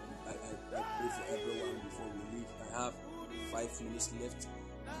before I pray for everyone before we leave. I have 5 minutes left.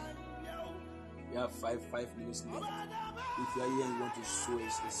 We have five minutes left. If you are here and you want to sow a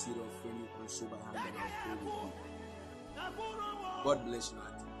seed offering, you can show by hand and I'll pray with you. God bless you.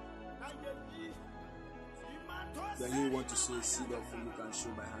 If you are here and you want to sow a seed offering, you can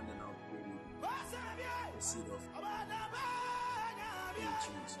show by hand and I'll pray with you. A seed offering. In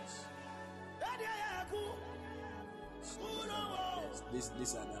Jesus.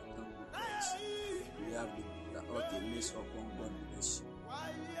 These are the account details. We have the list upon God bless you.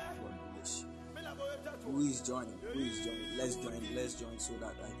 God bless you. Who is joining? Let's join so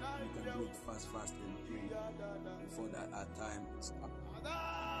that we can do it fast and pray before that our time is up.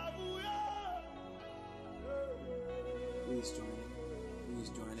 Who is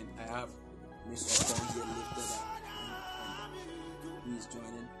joining? I have Miss Open here lifted up. Who is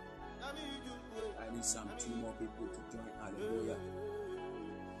joining? I need some 2 more people to join. Hallelujah.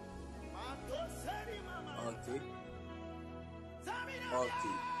 Okay.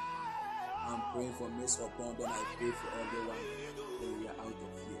 I'm praying for Miss Opon, then I pray for everyone, then we are out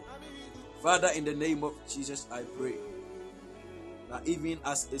of here. Father, in the name of Jesus, I pray that even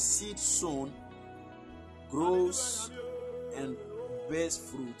as a seed sown grows and bears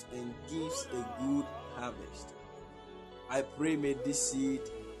fruit and gives a good harvest, I pray may this seed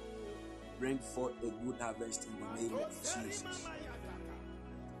bring forth a good harvest in the name of Jesus.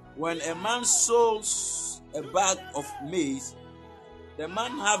 When a man sows a bag of maize, the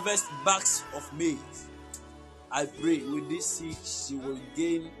man harvests bags of maize. I pray with this seed she will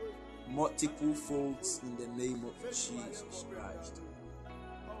gain multiple folds in the name of Jesus Christ.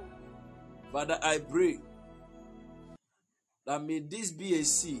 Father, I pray that may this be a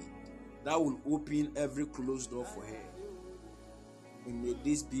seed that will open every closed door for her. And may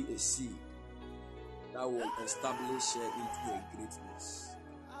this be a seed that will establish her into her greatness.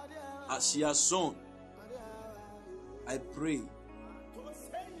 As she has sown, I pray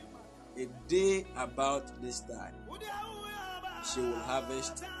a day about this time, she will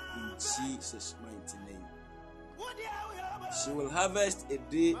harvest in Jesus' mighty name. She will harvest a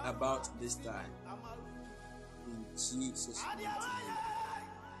day about this time in Jesus' mighty name.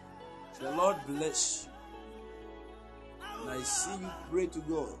 The Lord bless you. And I see you pray to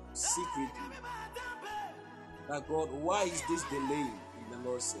God secretly. That God, why is this delay? And the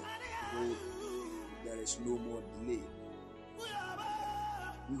Lord said, behold, there is no more delay.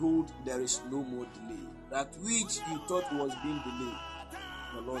 Behold, there is no more delay. That which you thought was being delayed,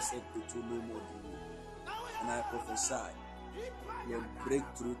 the Lord said it will no more delay. And I prophesy, your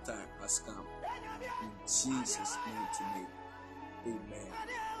breakthrough time has come. In Jesus' mighty name. Amen.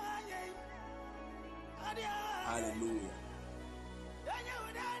 Hallelujah.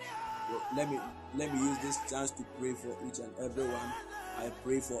 Well, let me use this chance to pray for each and everyone. I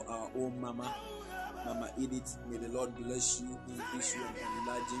pray for our own Mama Edith. May the Lord bless you, increase you, and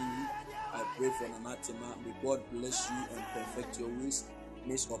enlarge you. I pray for Nanatima. May God bless you and perfect your ways.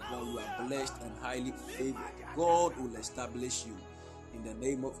 Miss upon you are blessed and highly favored. God will establish you in the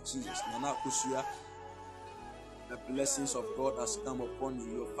name of Jesus. Nana Kushia, the blessings of God has come upon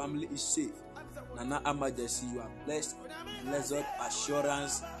you. Your family is safe. Nana Amajasi, you are blessed. Blessed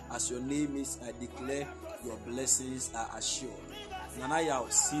assurance, as your name is, I declare your blessings are assured. Nana Yao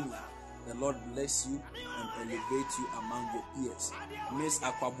Senior, the Lord bless you and elevate you among your peers. Miss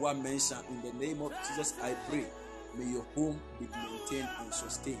Akwabua mentioned, in the name of Jesus, I pray, may your home be maintained and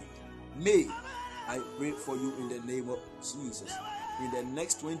sustained. May I pray for you in the name of Jesus. In the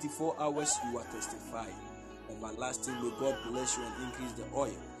next 24 hours, you are testifying. Everlasting, may God bless you and increase the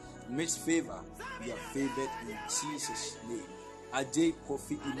oil. Miss Favor, you are favored in Jesus' name. Ajay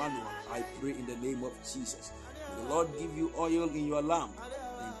Kofi Emmanuel, I pray in the name of Jesus. May the Lord give you oil in your lamp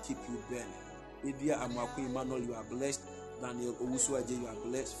and keep you burning. Idia Amaku Emmanuel, you are blessed. Daniel Owusu Ajay, you are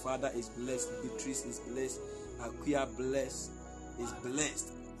blessed. Father is blessed. Beatrice is blessed. Akuya is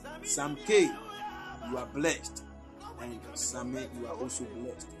blessed. Sam K, you are blessed. And Sammy, you are also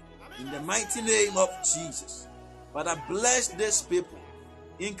blessed. In the mighty name of Jesus. Father, bless these people.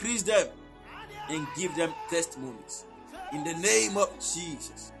 Increase them and give them testimonies. In the name of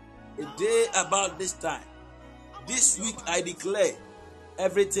Jesus. A day about this time. This week I declare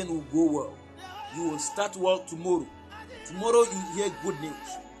everything will go well. You will start well tomorrow. Tomorrow you hear good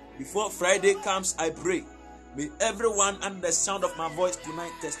news. Before Friday comes, I pray. May everyone under the sound of my voice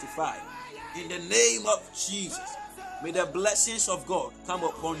tonight testify. In the name of Jesus. May the blessings of God come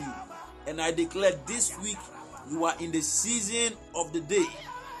upon you. And I declare this week you are in the season of the day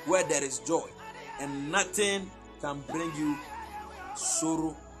where there is joy. And nothing can bring you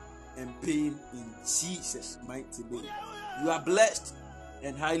sorrow and pain in Jesus' mighty name. You are blessed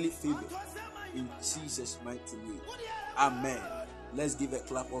and highly favored in Jesus' mighty name. Amen. Let's give a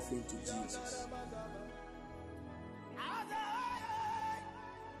clap offering to Jesus.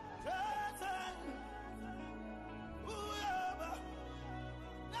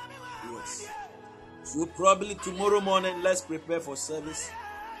 Yes. So probably tomorrow morning, let's prepare for service.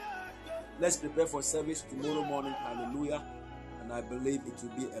 Let's prepare for service tomorrow morning. Hallelujah. And I believe it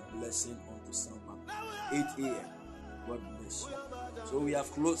will be a blessing unto someone. 8 a.m. God bless you. So we have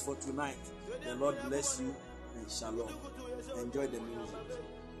closed for tonight. The Lord bless you and shalom. Enjoy the music.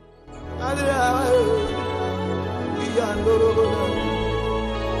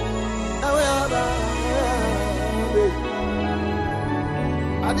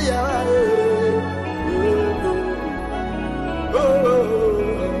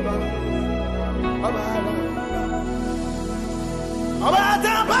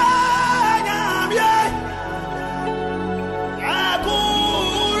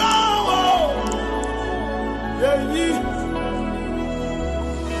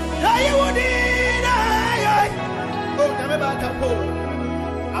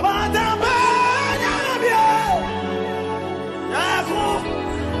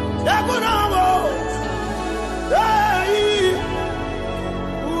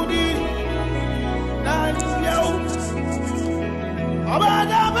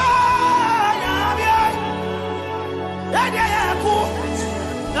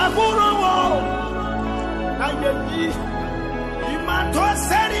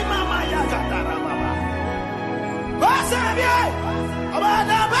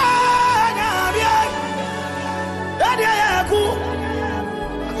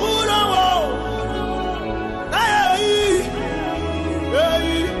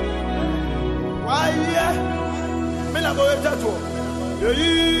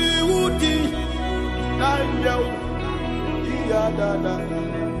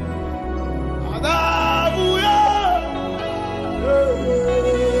 Adabuya,